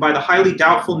and by the highly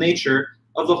doubtful nature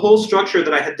of the whole structure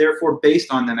that I had therefore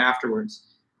based on them afterwards.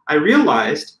 I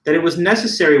realized that it was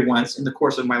necessary once in the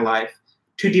course of my life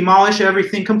to demolish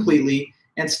everything completely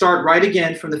and start right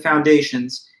again from the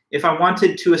foundations if I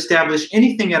wanted to establish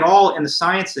anything at all in the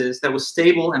sciences that was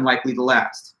stable and likely to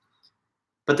last.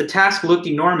 But the task looked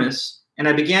enormous, and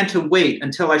I began to wait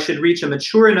until I should reach a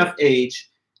mature enough age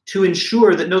to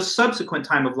ensure that no subsequent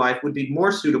time of life would be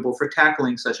more suitable for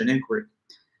tackling such an inquiry.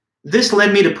 This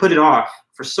led me to put it off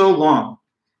for so long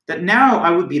that now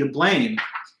I would be to blame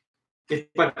if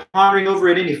by pondering over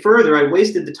it any further, I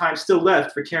wasted the time still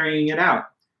left for carrying it out.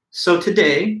 So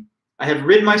today, I have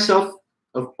rid myself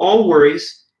of all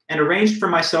worries and arranged for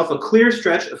myself a clear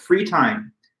stretch of free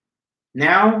time.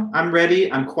 Now I'm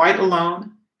ready, I'm quite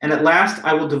alone, and at last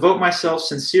I will devote myself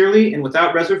sincerely and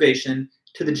without reservation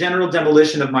to the general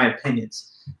demolition of my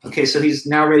opinions. Okay, so he's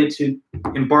now ready to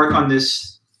embark on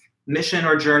this mission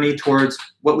or journey towards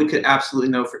what we could absolutely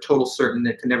know for total certain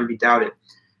that could never be doubted.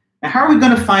 Now, how are we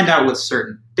going to find out what's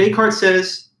certain? Descartes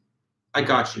says, I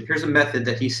got you. Here's a method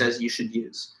that he says you should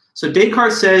use. So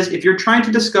Descartes says if you're trying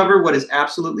to discover what is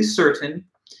absolutely certain,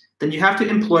 then you have to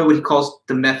employ what he calls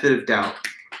the method of doubt.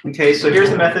 Okay, so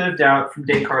here's the method of doubt from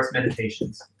Descartes'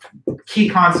 Meditations. Key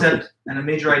concept and a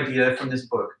major idea from this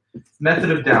book.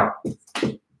 Method of doubt.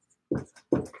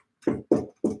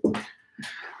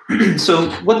 So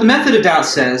what the method of doubt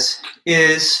says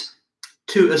is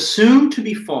to assume to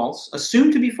be false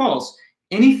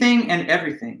anything and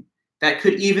everything that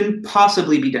could even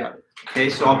possibly be doubted. Okay,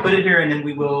 so I'll put it here and then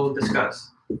we will discuss.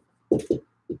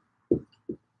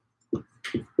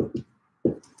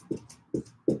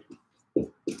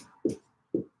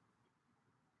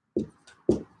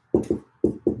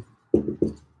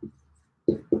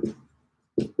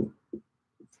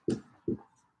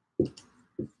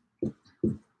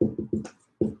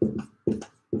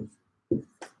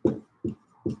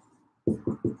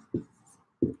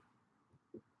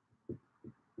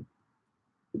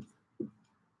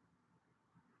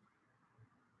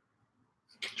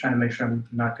 Trying to make sure I'm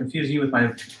not confusing you with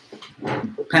my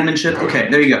penmanship. Okay,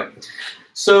 there you go.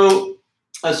 So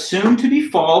assume to be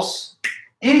false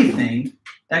anything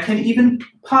that can even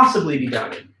possibly be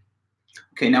doubted.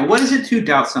 Okay, now what is it to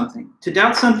doubt something? To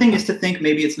doubt something is to think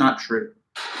maybe it's not true.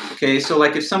 Okay, so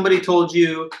like if somebody told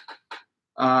you,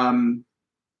 yeah,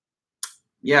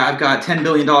 I've got $10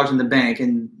 billion in the bank,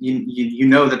 and you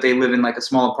know that they live in like a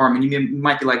small apartment, you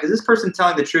might be like, is this person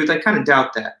telling the truth? I kind of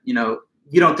doubt that, you know.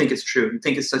 You don't think it's true. You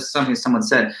think it's just something someone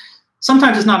said.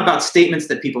 Sometimes it's not about statements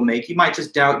that people make. You might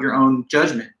just doubt your own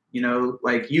judgment. You know,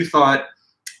 like you thought,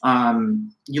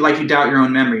 you doubt your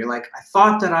own memory. You're like, I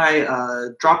thought that I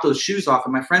dropped those shoes off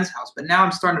at my friend's house, but now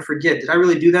I'm starting to forget. Did I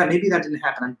really do that? Maybe that didn't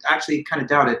happen. I actually kind of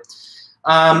doubt it.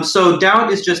 So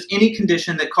doubt is just any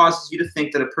condition that causes you to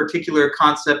think that a particular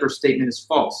concept or statement is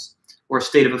false, or a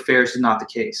state of affairs is not the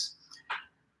case.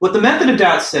 What the method of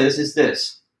doubt says is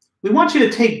this. We want you to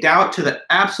take doubt to the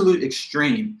absolute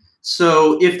extreme.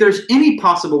 So if there's any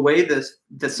possible way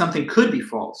that something could be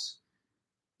false,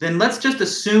 then let's just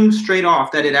assume straight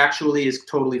off that it actually is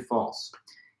totally false.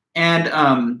 And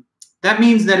that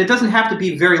means that it doesn't have to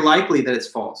be very likely that it's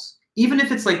false. Even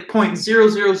if it's like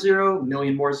 0.000, a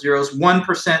million more zeros,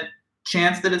 1%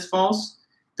 chance that it's false,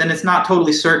 then it's not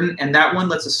totally certain. And that one,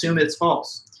 let's assume it's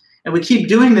false. And we keep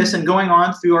doing this and going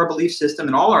on through our belief system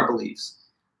and all our beliefs,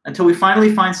 until we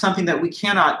finally find something that we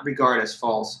cannot regard as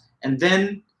false. And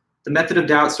then the method of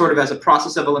doubt, sort of as a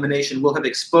process of elimination, will have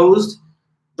exposed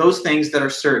those things that are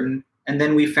certain, and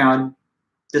then we found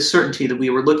the certainty that we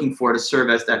were looking for to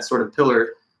serve as that sort of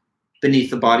pillar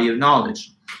beneath the body of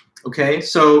knowledge. Okay,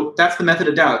 so that's the method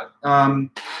of doubt.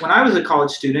 When I was a college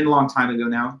student, a long time ago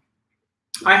now,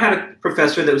 I had a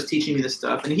professor that was teaching me this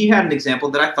stuff, and he had an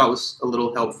example that I thought was a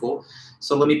little helpful.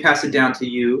 So let me pass it down to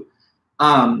you.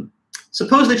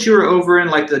 Suppose that you were over in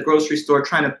like the grocery store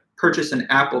trying to purchase an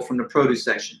apple from the produce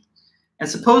section. And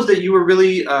suppose that you were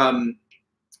really,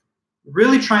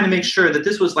 really trying to make sure that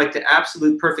this was like the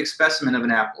absolute perfect specimen of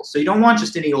an apple. So you don't want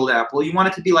just any old apple. You want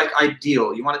it to be like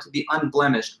ideal. You want it to be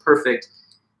unblemished, perfect,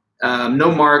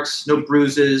 no marks, no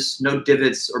bruises, no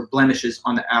divots or blemishes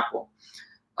on the apple.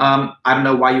 I don't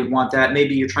know why you'd want that.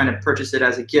 Maybe you're trying to purchase it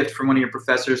as a gift from one of your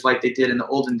professors like they did in the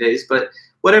olden days. But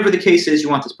whatever the case is, you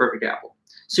want this perfect apple.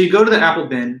 So you go to the apple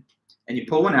bin and you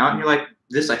pull one out and you're like,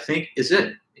 this, I think, is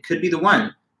it. It could be the one.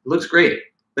 It looks great.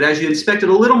 But as you inspect it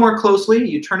a little more closely,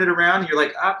 you turn it around and you're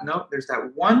like, ah, no, there's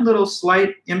that one little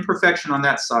slight imperfection on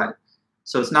that side.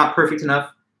 So it's not perfect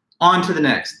enough. On to the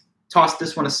next. Toss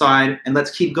this one aside and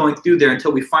let's keep going through there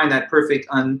until we find that perfect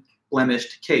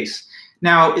unblemished case.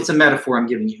 Now, it's a metaphor I'm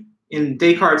giving you. In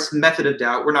Descartes' method of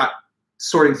doubt, we're not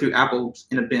sorting through apples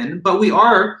in a bin, but we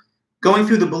are going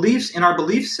through the beliefs in our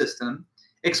belief system,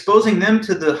 exposing them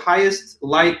to the highest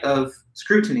light of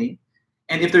scrutiny.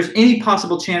 And if there's any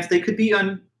possible chance they could be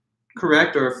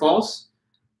incorrect or false,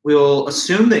 we'll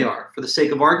assume they are, for the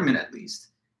sake of argument at least,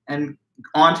 and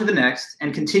on to the next,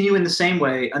 and continue in the same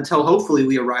way until hopefully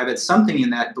we arrive at something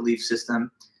in that belief system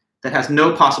that has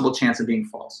no possible chance of being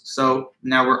false. So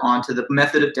now we're on to the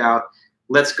method of doubt.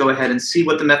 Let's go ahead and see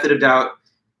what the method of doubt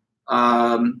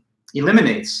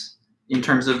eliminates in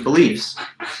terms of beliefs.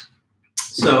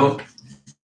 So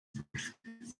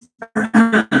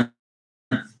the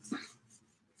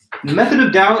method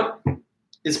of doubt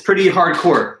is pretty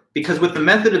hardcore, because with the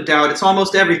method of doubt, it's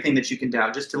almost everything that you can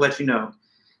doubt, just to let you know.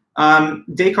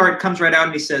 Descartes comes right out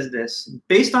and he says this: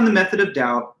 based on the method of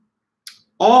doubt,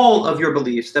 all of your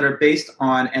beliefs that are based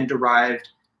on and derived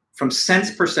from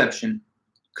sense perception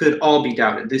could all be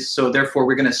doubted. So therefore,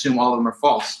 we're going to assume all of them are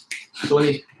false. So let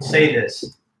me say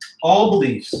this. All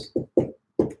beliefs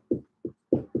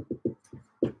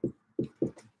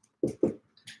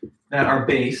that are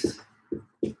based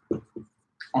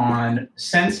on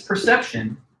sense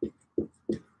perception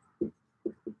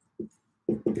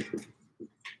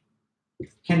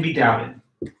can be doubted.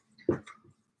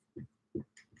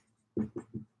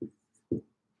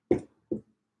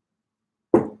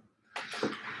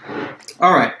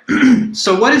 All right,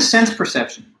 so what is sense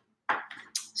perception?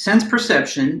 Sense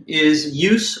perception is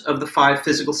use of the 5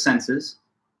 physical senses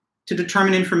to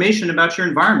determine information about your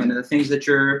environment and the things that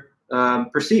you're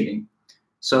perceiving.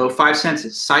 So 5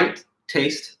 senses: sight,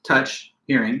 taste, touch,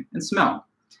 hearing, and smell.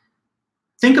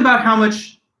 Think about how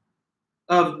much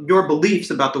of your beliefs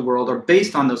about the world are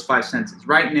based on those 5 senses.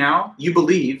 Right now, you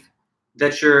believe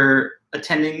that you're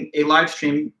attending a live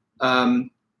stream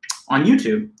on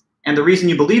YouTube. And the reason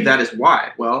you believe that is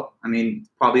why? Well, I mean,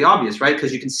 probably obvious, right?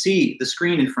 Because you can see the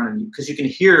screen in front of you, because you can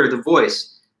hear the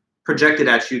voice projected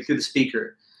at you through the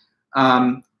speaker.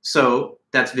 So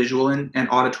that's visual and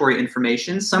auditory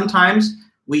information. Sometimes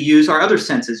we use our other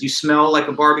senses. You smell like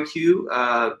a barbecue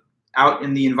out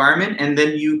in the environment, and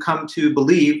then you come to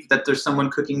believe that there's someone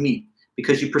cooking meat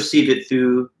because you perceive it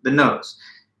through the nose.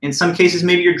 In some cases,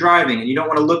 maybe you're driving and you don't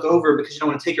want to look over because you don't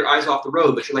want to take your eyes off the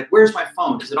road, but you're like, where's my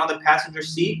phone? Is it on the passenger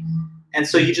seat? And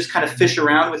so you just kind of fish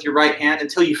around with your right hand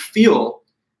until you feel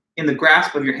in the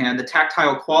grasp of your hand the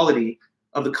tactile quality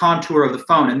of the contour of the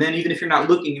phone. And then even if you're not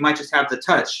looking, you might just have the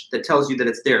touch that tells you that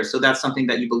it's there. So that's something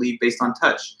that you believe based on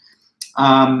touch.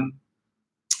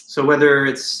 So whether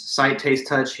it's sight, taste,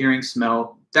 touch, hearing,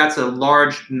 smell, that's a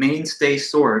large mainstay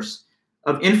source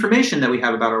of information that we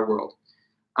have about our world.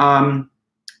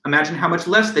 Imagine how much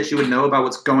less that you would know about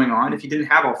what's going on if you didn't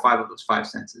have all 5 of those 5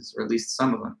 senses, or at least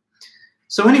some of them.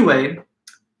 So anyway,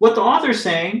 what the author is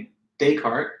saying,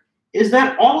 Descartes, is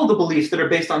that all of the beliefs that are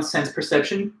based on sense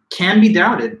perception can be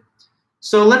doubted.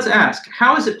 So let's ask,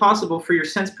 how is it possible for your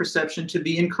sense perception to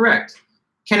be incorrect?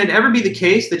 Can it ever be the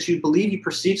case that you believe you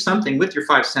perceive something with your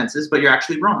 5 senses, but you're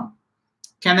actually wrong?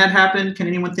 Can that happen? Can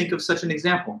anyone think of such an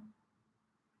example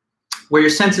where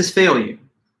your senses fail you?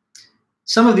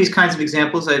 Some of these kinds of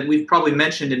examples we've probably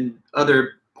mentioned in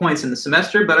other points in the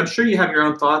semester, but I'm sure you have your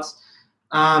own thoughts.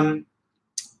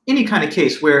 Any kind of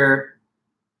case where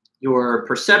your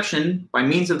perception by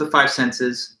means of the 5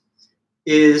 senses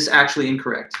is actually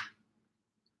incorrect.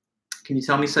 Can you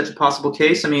tell me such a possible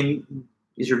case? I mean,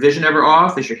 is your vision ever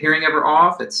off? Is your hearing ever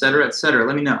off? Et cetera, et cetera.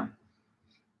 Let me know.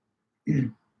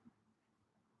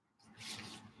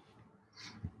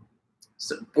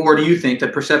 Or do you think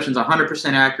that perception is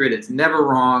 100% accurate? It's never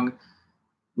wrong.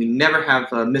 We never have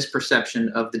a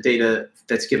misperception of the data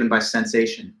that's given by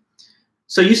sensation.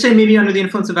 So you say maybe under the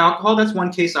influence of alcohol. That's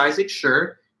one case, Isaac.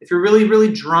 Sure. If you're really,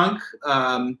 really drunk,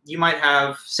 you might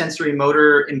have sensory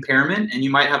motor impairment, and you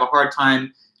might have a hard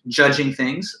time judging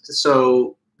things.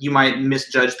 So you might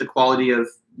misjudge the quality of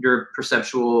your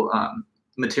perceptual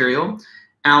material.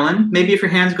 Alan, maybe if your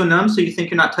hands go numb so you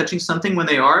think you're not touching something when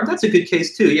they are, that's a good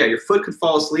case too. Yeah, your foot could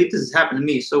fall asleep. This has happened to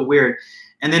me, so weird.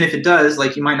 And then if it does,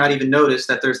 like, you might not even notice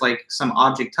that there's like some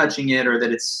object touching it or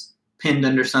that it's pinned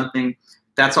under something.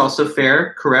 That's also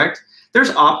fair, correct? There's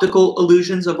optical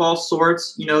illusions of all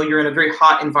sorts. You know, you're in a very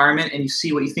hot environment and you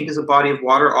see what you think is a body of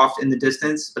water off in the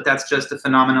distance, but that's just a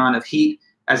phenomenon of heat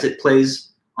as it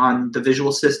plays on the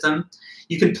visual system.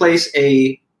 You can place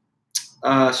a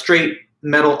straight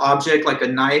metal object like a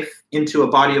knife into a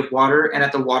body of water, and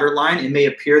at the water line it may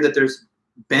appear that there's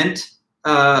bent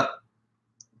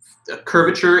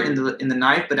curvature in the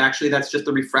knife, but actually that's just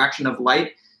the refraction of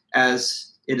light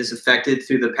as it is affected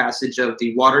through the passage of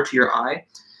the water to your eye.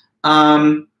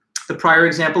 The prior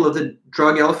example of the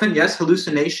drug elephant, yes,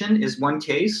 hallucination is one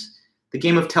case. The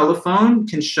game of telephone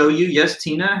can show you, yes,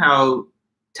 Tina, how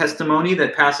testimony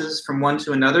that passes from one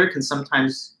to another can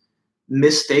sometimes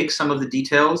mistake some of the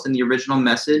details in the original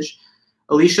message.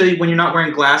 Alicia, when you're not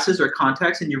wearing glasses or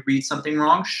contacts and you read something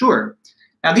wrong, sure.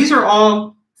 Now, these are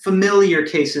all familiar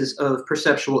cases of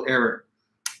perceptual error.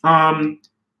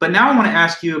 But now I want to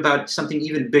ask you about something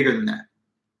even bigger than that.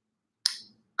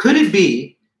 Could it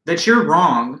be that you're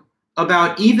wrong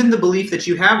about even the belief that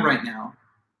you have right now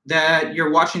that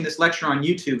you're watching this lecture on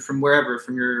YouTube from wherever,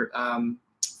 from your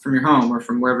home or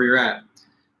from wherever you're at?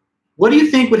 What do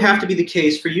you think would have to be the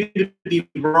case for you to be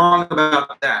wrong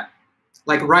about that?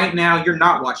 Like right now, you're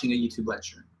not watching a YouTube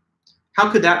lecture. How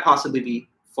could that possibly be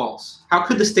false? How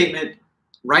could the statement,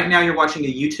 right now you're watching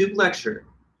a YouTube lecture,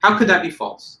 how could that be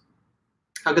false?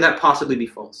 How could that possibly be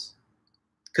false?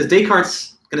 Because Descartes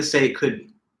is going to say it could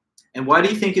be. And why do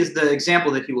you think is the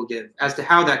example that he will give as to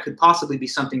how that could possibly be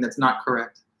something that's not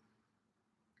correct?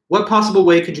 What possible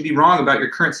way could you be wrong about your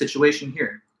current situation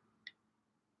here?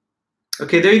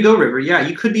 Okay, there you go, River. Yeah,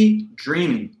 you could be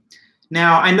dreaming.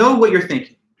 Now, I know what you're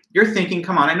thinking. You're thinking,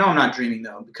 come on, I know I'm not dreaming,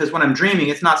 though, because when I'm dreaming,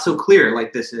 it's not so clear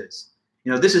like this is.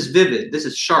 You know, this is vivid, this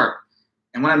is sharp.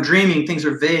 And when I'm dreaming, things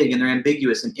are vague and they're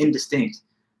ambiguous and indistinct.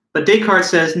 But Descartes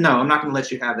says, no, I'm not going to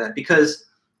let you have that, because,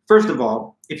 first of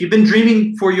all, if you've been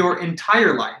dreaming for your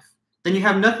entire life, then you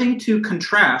have nothing to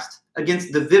contrast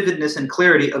against the vividness and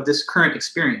clarity of this current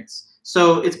experience.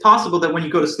 So it's possible that when you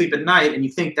go to sleep at night and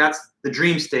you think that's the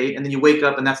dream state, and then you wake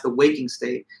up and that's the waking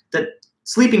state, that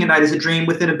sleeping at night is a dream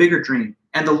within a bigger dream.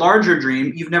 And the larger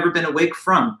dream you've never been awake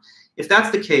from. If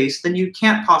that's the case, then you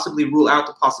can't possibly rule out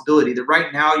the possibility that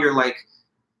right now you're like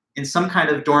in some kind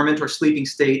of dormant or sleeping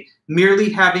state, merely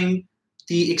having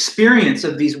the experience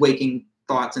of these waking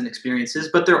thoughts and experiences,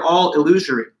 but they're all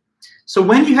illusory. So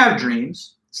when you have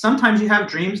dreams, sometimes you have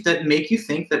dreams that make you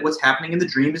think that what's happening in the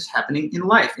dream is happening in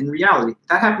life, in reality.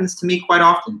 That happens to me quite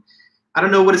often. I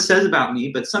don't know what it says about me,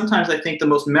 but sometimes I think the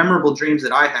most memorable dreams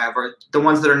that I have are the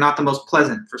ones that are not the most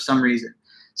pleasant for some reason.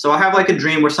 So I'll have like a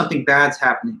dream where something bad's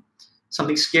happening,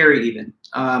 something scary even.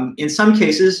 In some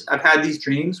cases, I've had these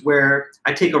dreams where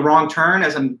I take a wrong turn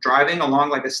as I'm driving along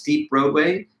like a steep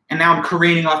roadway, and now I'm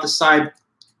careening off the side,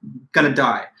 gonna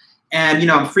die. And, you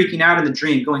know, I'm freaking out in the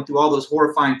dream, going through all those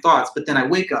horrifying thoughts, but then I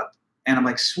wake up and I'm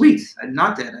like, sweet, I'm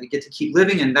not dead. I get to keep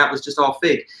living, and that was just all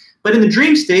fake. But in the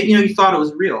dream state, you know, you thought it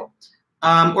was real.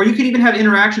 Or you could even have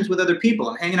interactions with other people.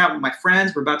 I'm hanging out with my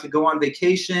friends. We're about to go on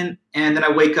vacation. And then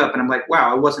I wake up and I'm like,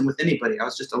 wow, I wasn't with anybody. I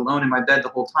was just alone in my bed the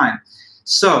whole time.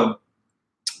 So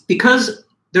because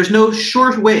there's no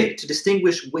short way to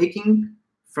distinguish waking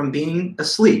from being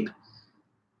asleep,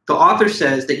 the author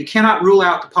says that you cannot rule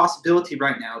out the possibility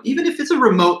right now, even if it's a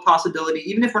remote possibility,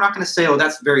 even if we're not going to say, oh,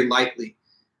 that's very likely.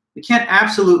 We can't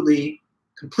absolutely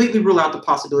completely rule out the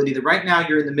possibility that right now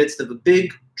you're in the midst of a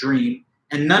big dream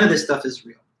and none of this stuff is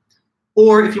real.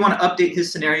 Or if you want to update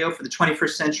his scenario for the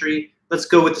 21st century, let's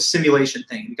go with the simulation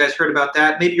thing. You guys heard about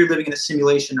that? Maybe you're living in a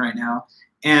simulation right now,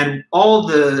 and all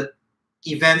the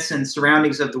events and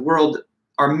surroundings of the world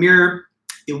are mere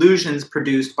illusions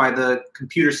produced by the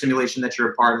computer simulation that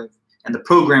you're a part of, and the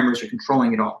programmers are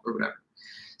controlling it all, or whatever.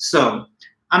 So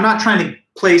I'm not trying to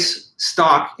place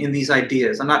stock in these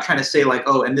ideas. I'm not trying to say like,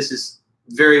 oh, and this is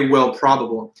very well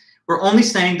probable. We're only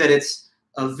saying that it's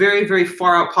a very, very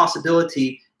far out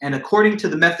possibility, and according to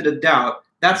the method of doubt,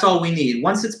 that's all we need.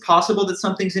 Once it's possible that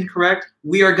something's incorrect,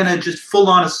 we are going to just full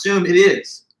on assume it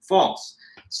is false.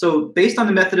 So based on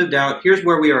the method of doubt, here's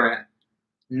where we are at.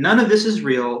 None of this is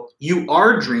real. You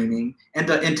are dreaming, and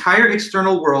the entire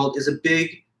external world is a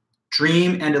big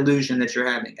dream and illusion that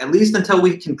you're having. At least until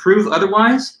we can prove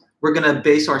otherwise, we're going to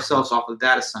base ourselves off of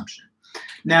that assumption.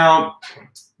 Now,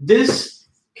 this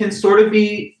can sort of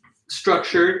be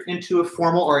structured into a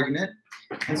formal argument.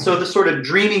 And so the sort of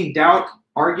dreaming doubt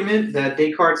argument that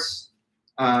Descartes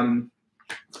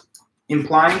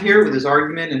implying here with his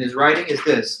argument and his writing is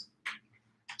this.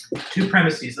 Two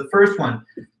premises. The first one,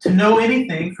 to know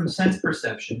anything from sense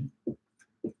perception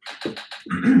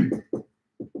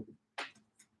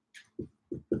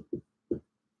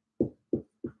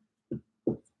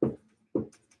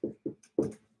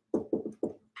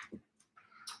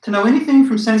to know anything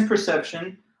from sense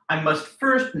perception, I must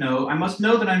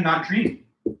know that I'm not dreaming.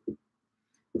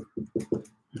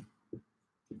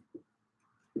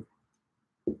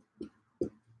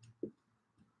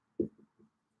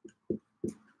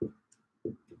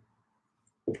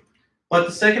 But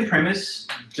the second premise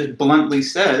just bluntly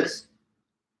says,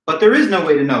 but there is no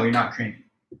way to know you're not dreaming.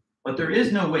 But there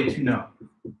is no way to know.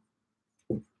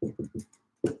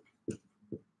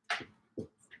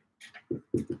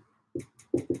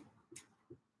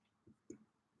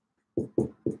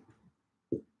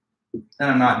 That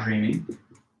I'm not dreaming.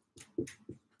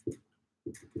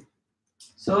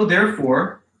 So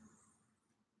therefore,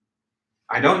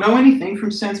 I don't know anything from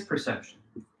sense perception.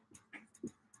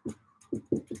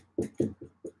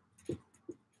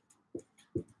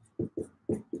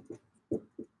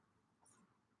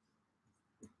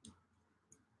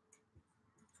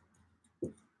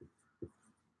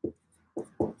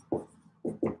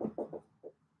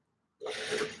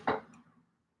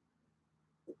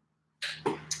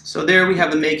 So there we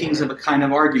have the makings of a kind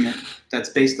of argument that's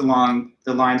based along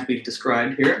the lines we've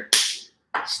described here.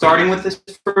 Starting with this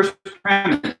first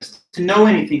premise, to know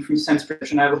anything from sense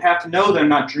perception, I would have to know that I'm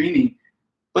not dreaming,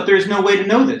 but there is no way to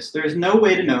know this. There is no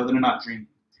way to know that I'm not dreaming.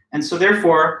 And so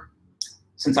therefore,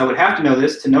 since I would have to know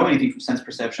this to know anything from sense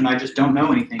perception, I just don't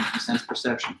know anything from sense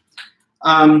perception.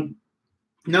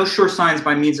 no sure signs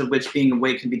by means of which being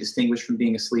awake can be distinguished from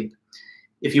being asleep.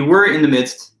 If you were in the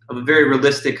midst of a very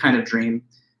realistic kind of dream,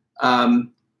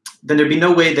 then there'd be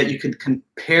no way that you could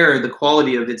compare the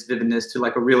quality of its vividness to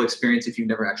like a real experience if you've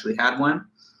never actually had one.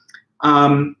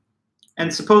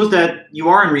 And suppose that you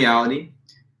are in reality.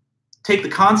 Take the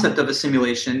concept of a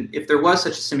simulation. If there was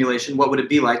such a simulation, what would it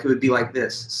be like? It would be like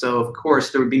this. So, of course,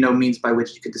 there would be no means by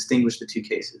which you could distinguish the two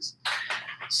cases.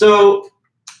 So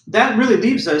that really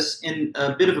leaves us in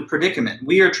a bit of a predicament.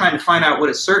 We are trying to find out what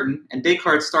is certain, and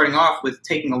Descartes starting off with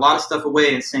taking a lot of stuff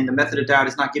away and saying the method of doubt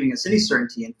is not giving us any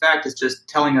certainty. In fact, it's just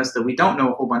telling us that we don't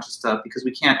know a whole bunch of stuff because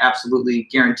we can't absolutely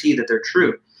guarantee that they're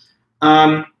true.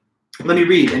 Let me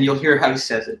read, and you'll hear how he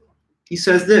says it. He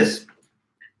says this: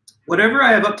 whatever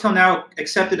I have up till now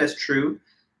accepted as true,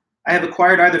 I have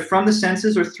acquired either from the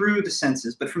senses or through the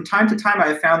senses, but from time to time I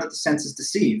have found that the senses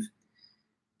deceive.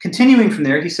 Continuing from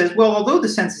there, he says, well, although the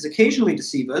senses occasionally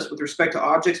deceive us with respect to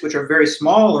objects which are very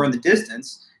small or in the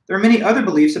distance, there are many other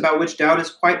beliefs about which doubt is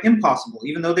quite impossible,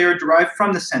 even though they are derived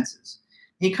from the senses.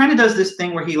 He kind of does this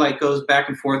thing where he like goes back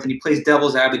and forth and he plays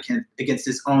devil's advocate against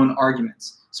his own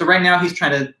arguments. So right now he's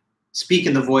trying to speak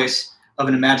in the voice of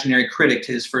an imaginary critic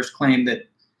to his first claim that,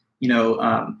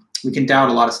 we can doubt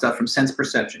a lot of stuff from sense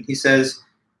perception. He says,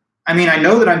 I mean, I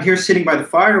know that I'm here sitting by the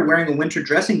fire wearing a winter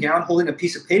dressing gown, holding a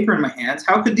piece of paper in my hands.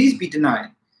 How could these be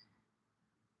denied?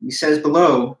 He says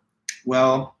below,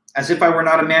 well, as if I were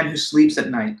not a man who sleeps at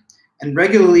night and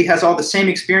regularly has all the same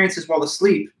experiences while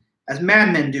asleep as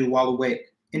madmen do while awake.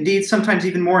 Indeed, sometimes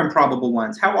even more improbable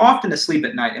ones. How often asleep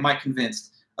at night am I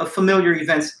convinced of familiar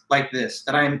events like this,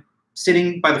 that I am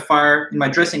sitting by the fire in my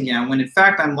dressing gown when in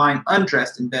fact I'm lying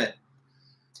undressed in bed.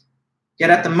 Yet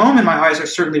at the moment my eyes are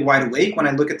certainly wide awake. When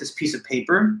I look at this piece of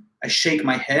paper, I shake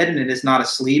my head and it is not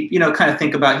asleep. Kind of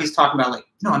think about, he's talking about like,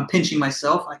 I'm pinching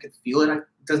myself. I could feel it.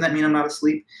 Doesn't that mean I'm not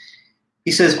asleep?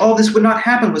 He says, all this would not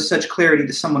happen with such clarity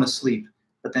to someone asleep.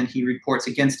 But then he reports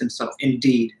against himself,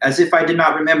 indeed, as if I did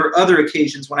not remember other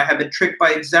occasions when I have been tricked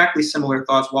by exactly similar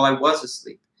thoughts while I was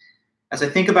asleep. As I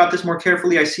think about this more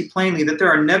carefully, I see plainly that there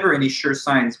are never any sure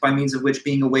signs by means of which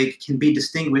being awake can be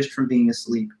distinguished from being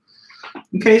asleep.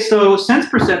 Okay, so sense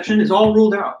perception is all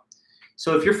ruled out.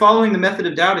 So if you're following the method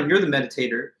of doubt and you're the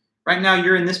meditator, right now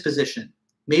you're in this position.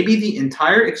 Maybe the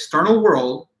entire external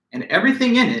world and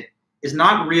everything in it is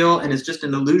not real and is just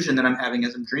an illusion that I'm having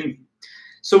as I'm dreaming.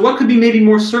 So what could be maybe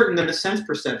more certain than a sense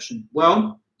perception?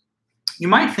 Well, you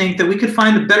might think that we could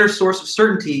find a better source of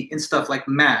certainty in stuff like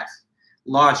math,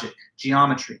 logic,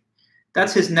 geometry.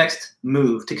 That's his next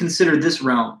move, to consider this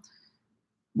realm.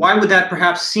 Why would that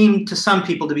perhaps seem to some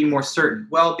people to be more certain?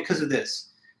 Well, because of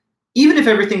this. Even if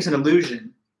everything's an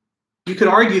illusion, you could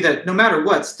argue that no matter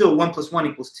what, still 1 +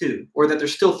 1 = 2, or that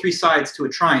there's still 3 sides to a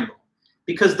triangle,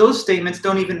 because those statements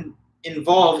don't even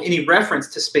involve any reference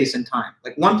to space and time.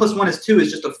 Like 1 + 1 = 2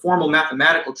 is just a formal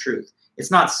mathematical truth.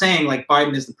 It's not saying like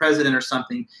Biden is the president or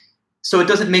something. So it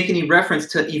doesn't make any reference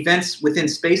to events within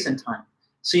space and time.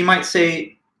 So you might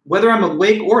say, whether I'm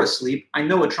awake or asleep, I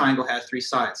know a triangle has 3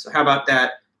 sides. So how about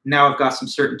that? Now I've got some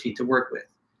certainty to work with.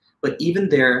 But even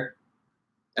there,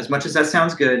 as much as that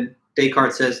sounds good,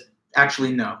 Descartes says,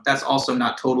 actually, no, that's also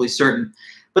not totally certain.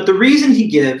 But the reason he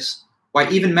gives why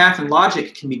even math and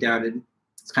logic can be doubted,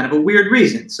 it's kind of a weird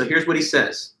reason. So here's what he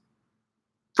says.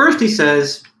 First, he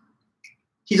says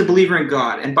he's a believer in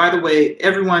God. And by the way,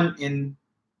 everyone in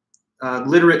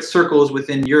literate circles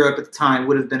within Europe at the time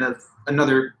would have been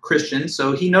another Christian.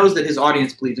 So he knows that his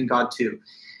audience believes in God too.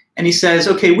 And he says,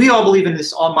 okay, we all believe in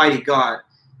this almighty God.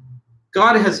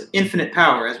 God has infinite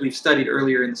power, as we've studied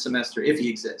earlier in the semester, if he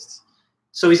exists.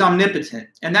 So he's omnipotent.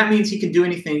 And that means he can do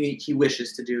anything he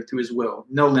wishes to do through his will,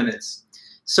 no limits.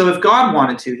 So if God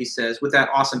wanted to, he says, with that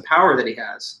awesome power that he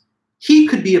has, he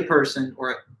could be a person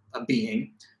or a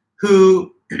being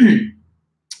who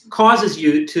causes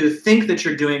you to think that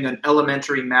you're doing an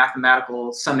elementary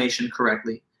mathematical summation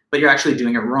correctly, but you're actually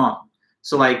doing it wrong.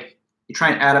 So like you try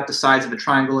and add up the sides of a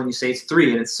triangle and you say it's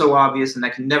 3 and it's so obvious and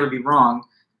that can never be wrong,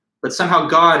 but somehow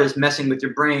God is messing with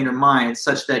your brain or mind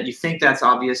such that you think that's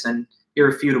obvious and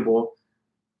irrefutable,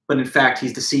 but in fact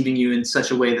he's deceiving you in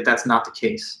such a way that that's not the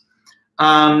case.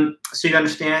 So you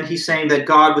understand, he's saying that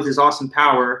God with his awesome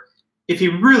power, if he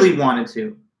really wanted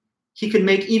to, he could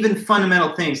make even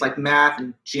fundamental things like math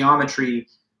and geometry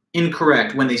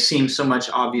incorrect when they seem so much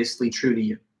obviously true to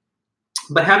you.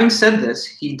 But having said this,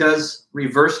 he does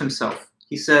reverse himself.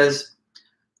 He says,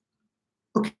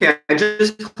 okay, I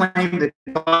just claimed that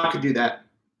God could do that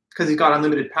because he's got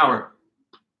unlimited power.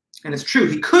 And it's true,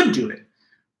 he could do it.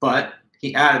 But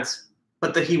he adds,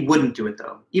 but that he wouldn't do it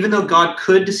though. Even though God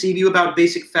could deceive you about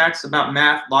basic facts, about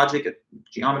math, logic,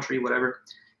 geometry, whatever,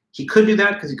 He could do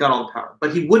that because he got all the power,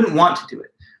 but he wouldn't want to do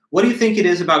it. What do you think it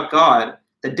is about God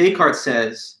that Descartes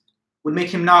says would make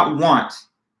him not want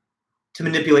to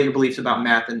manipulate your beliefs about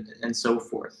math and so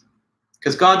forth?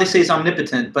 Because God, they say, is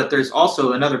omnipotent, but there's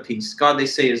also another piece. God, they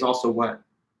say, is also what?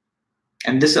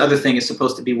 And this other thing is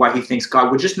supposed to be why he thinks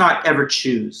God would just not ever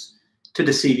choose to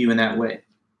deceive you in that way.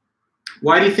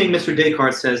 Why do you think Mr.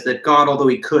 Descartes says that God, although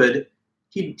he could,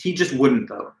 he just wouldn't,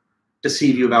 though,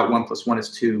 deceive you about 1 + 1 is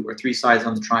 2 or 3 sides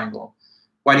on the triangle?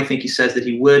 Why do you think he says that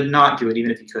he would not do it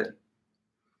even if he could?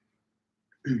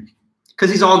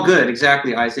 Because he's all good,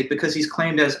 exactly, Isaac, because he's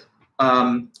claimed as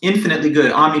infinitely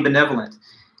good, omnibenevolent.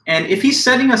 And if he's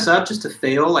setting us up just to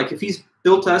fail, like if he's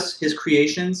built us, his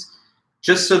creations,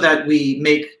 just so that we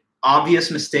make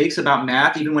obvious mistakes about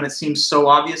math, even when it seems so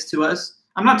obvious to us.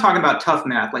 I'm not talking about tough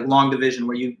math, like long division,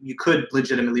 where you could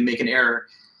legitimately make an error,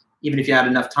 even if you had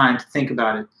enough time to think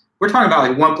about it. We're talking about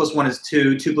like 1 + 1 is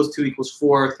 2, 2 + 2 =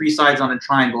 4, 3 sides on a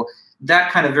triangle,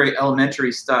 that kind of very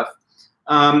elementary stuff.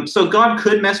 So God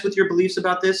could mess with your beliefs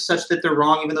about this, such that they're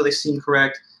wrong, even though they seem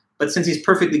correct. But since he's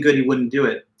perfectly good, he wouldn't do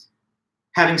it.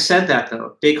 Having said that,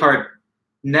 though, Descartes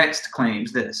next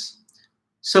claims this.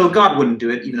 So God wouldn't do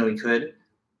it, even though he could.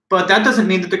 But that doesn't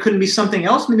mean that there couldn't be something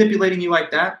else manipulating you like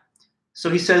that. So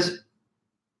he says,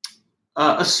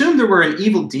 assume there were an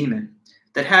evil demon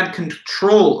that had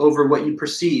control over what you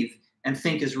perceive and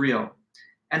think is real,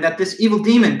 and that this evil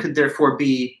demon could therefore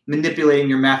be manipulating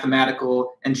your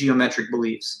mathematical and geometric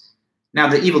beliefs. Now,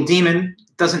 the evil demon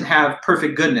doesn't have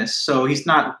perfect goodness, so he's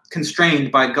not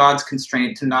constrained by God's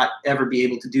constraint to not ever be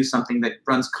able to do something that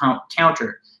runs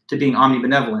counter to being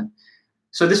omnibenevolent.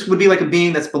 So this would be like a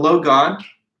being that's below God,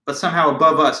 but somehow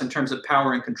above us in terms of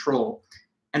power and control.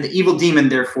 And the evil demon,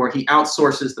 therefore, he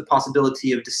outsources the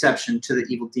possibility of deception to the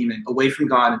evil demon, away from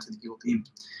God into the evil demon.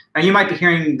 Now, you might be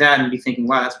hearing that and be thinking,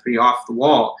 wow, that's pretty off the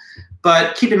wall.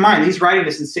 But keep in mind, he's writing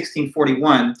this in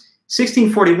 1641.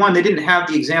 1641, they didn't have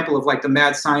the example of like the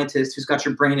mad scientist who's got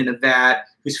your brain in a vat,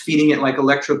 who's feeding it like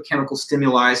electrochemical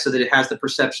stimuli so that it has the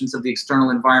perceptions of the external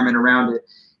environment around it.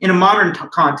 In a modern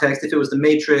context, if it was the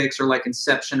Matrix or like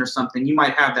Inception or something, you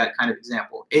might have that kind of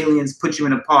example. Aliens put you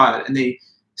in a pod and they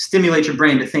stimulate your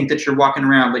brain to think that you're walking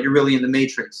around, but you're really in the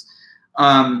Matrix.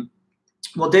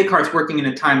 Well, Descartes' working in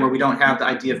a time where we don't have the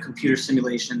idea of computer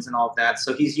simulations and all of that.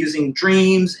 So he's using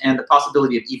dreams and the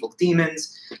possibility of evil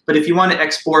demons. But if you want to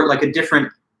export like a different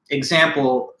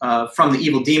example from the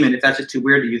evil demon, if that's just too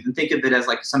weird to you, then think of it as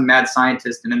like some mad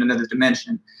scientist in another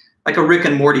dimension, like a Rick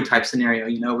and Morty type scenario,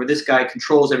 you know, where this guy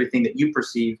controls everything that you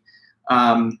perceive,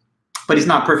 but he's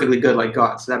not perfectly good like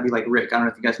God. So that'd be like Rick. I don't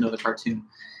know if you guys know the cartoon.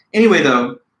 Anyway,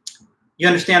 though, you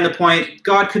understand the point.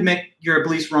 God could make your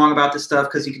beliefs wrong about this stuff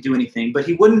because he could do anything, but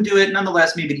he wouldn't do it.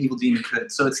 Nonetheless, maybe an evil demon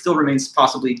could. So it still remains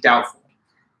possibly doubtful.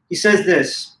 He says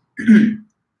this,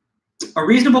 a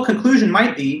reasonable conclusion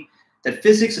might be that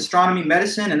physics, astronomy,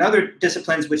 medicine, and other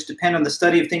disciplines which depend on the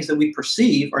study of things that we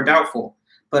perceive are doubtful.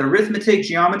 But arithmetic,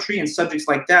 geometry, and subjects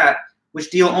like that,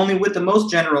 which deal only with the most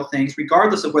general things,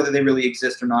 regardless of whether they really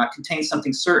exist or not, contain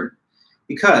something certain.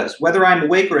 Because whether I'm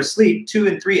awake or asleep, 2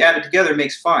 and 3 added together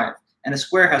makes 5. And a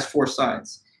square has 4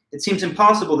 sides. It seems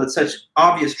impossible that such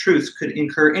obvious truths could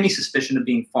incur any suspicion of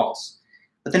being false.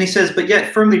 But then he says, but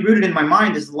yet firmly rooted in my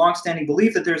mind is the long-standing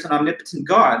belief that there is an omnipotent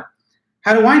God.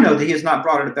 How do I know that he has not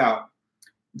brought it about?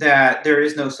 That there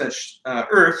is no such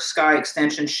earth, sky,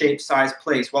 extension, shape, size,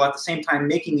 place, while at the same time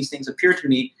making these things appear to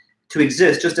me to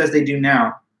exist just as they do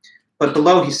now. But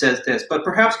below he says this, but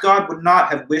perhaps God would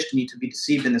not have wished me to be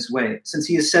deceived in this way, since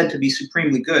he is said to be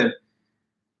supremely good.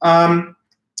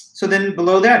 So then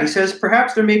below that, he says,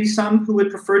 perhaps there may be some who would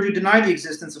prefer to deny the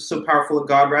existence of so powerful a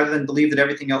God rather than believe that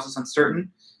everything else is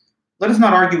uncertain. Let us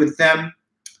not argue with them.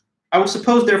 I will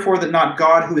suppose, therefore, that not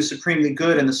God, who is supremely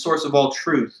good and the source of all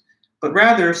truth, but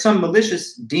rather some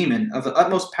malicious demon of the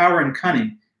utmost power and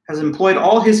cunning has employed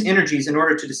all his energies in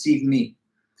order to deceive me.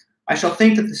 I shall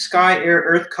think that the sky, air,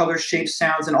 earth, colors, shapes,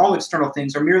 sounds, and all external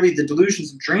things are merely the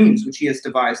delusions of dreams which he has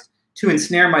devised to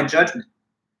ensnare my judgment.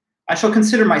 I shall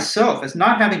consider myself as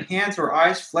not having hands or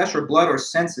eyes, flesh or blood or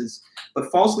senses,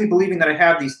 but falsely believing that I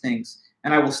have these things,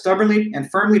 and I will stubbornly and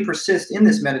firmly persist in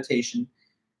this meditation.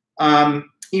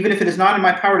 Even if it is not in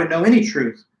my power to know any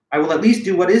truth, I will at least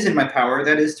do what is in my power,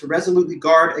 that is, to resolutely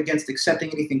guard against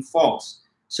accepting anything false,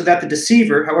 so that the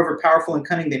deceiver, however powerful and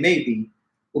cunning they may be,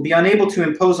 will be unable to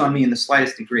impose on me in the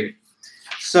slightest degree.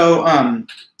 So,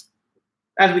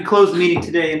 as we close the meeting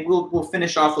today, and we'll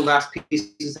finish off the last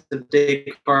pieces of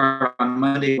Descartes on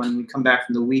Monday when we come back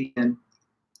from the weekend.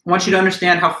 I want you to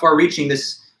understand how far-reaching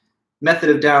this method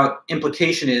of doubt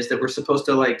implication is that we're supposed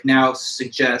to like now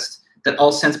suggest that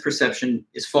all sense perception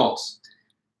is false.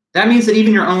 that means that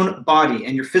even your own body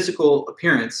and your physical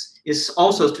appearance is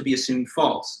also to be assumed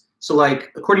false. So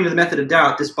like, according to the method of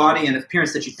doubt, this body and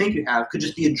appearance that you think you have could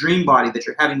just be a dream body that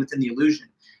you're having within the illusion.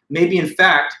 Maybe, in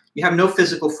fact, you have no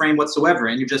physical frame whatsoever,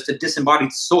 and you're just a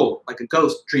disembodied soul, like a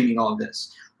ghost dreaming all of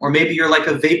this. Or maybe you're like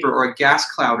a vapor or a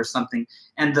gas cloud or something,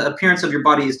 and the appearance of your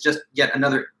body is just yet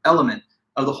another element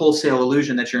of the wholesale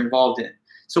illusion that you're involved in.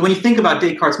 So when you think about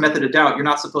Descartes' method of doubt, you're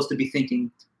not supposed to be thinking,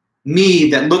 me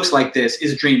that looks like this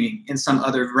is dreaming in some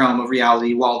other realm of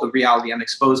reality while the reality I'm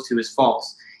exposed to is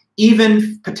false.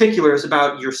 Even particulars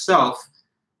about yourself,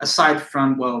 aside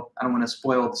from, well, I don't want to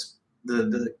spoil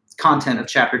the content of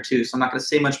chapter 2, so I'm not going to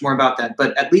say much more about that,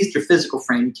 but at least your physical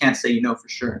frame, you can't say you know for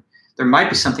sure. There might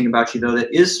be something about you, though,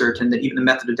 that is certain that even the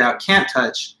method of doubt can't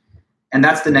touch, and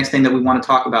that's the next thing that we want to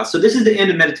talk about. So this is the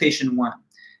end of Meditation 1.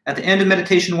 At the end of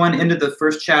Meditation 1, end of the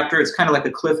first chapter, it's kind of like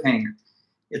a cliffhanger.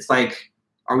 It's like,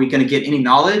 are we going to get any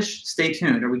knowledge? Stay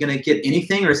tuned. Are we going to get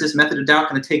anything, or is this method of doubt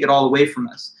going to take it all away from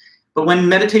us? But when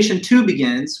Meditation 2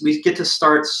 begins, we get to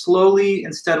start slowly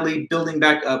and steadily building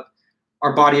back up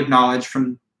our body of knowledge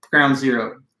from ground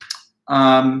zero.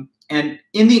 And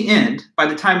in the end, by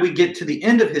the time we get to the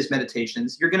end of his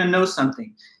meditations, you're going to know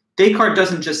something. Descartes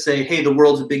doesn't just say, hey, the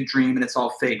world's a big dream and it's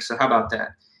all fake, so how about that?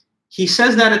 He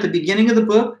says that at the beginning of the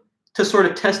book to sort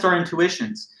of test our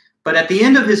intuitions. But at the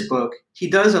end of his book, he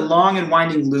does a long and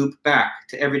winding loop back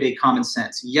to everyday common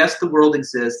sense. Yes, the world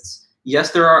exists.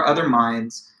 Yes, there are other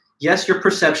minds. Yes, your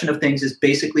perception of things is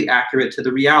basically accurate to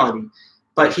the reality.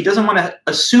 But he doesn't want to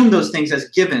assume those things as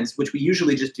givens, which we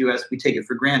usually just do as we take it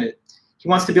for granted. He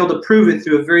wants to be able to prove it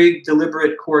through a very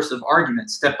deliberate course of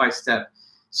arguments, step by step.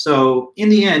 So in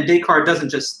the end, Descartes doesn't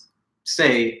just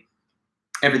say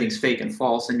everything's fake and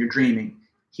false and you're dreaming.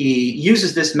 He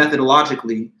uses this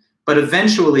methodologically, but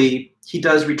eventually he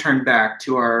does return back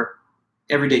to our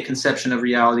everyday conception of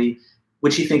reality,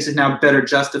 which he thinks is now better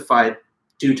justified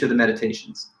due to the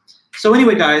meditations. So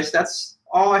anyway, guys, that's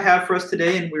all I have for us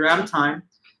today, and we're out of time.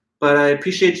 But I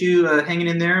appreciate you hanging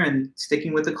in there and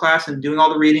sticking with the class and doing all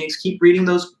the readings. Keep reading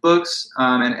those books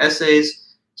and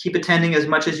essays. Keep attending as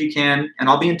much as you can, and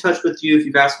I'll be in touch with you if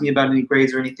you've asked me about any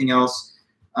grades or anything else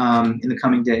in the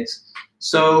coming days.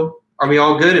 So are we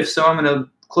all good? If so, I'm going to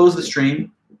close the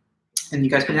stream, and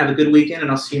you guys can have a good weekend, and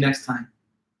I'll see you next time.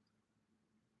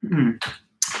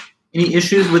 Any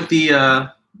issues with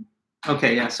the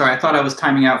okay, yeah, sorry, I thought I was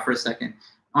timing out for a second.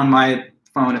 On my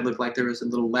phone, it looked like there was a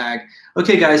little lag.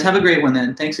 Okay, guys, have a great one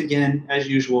then. Thanks again, as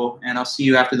usual, and I'll see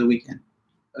you after the weekend.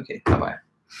 Okay, bye-bye.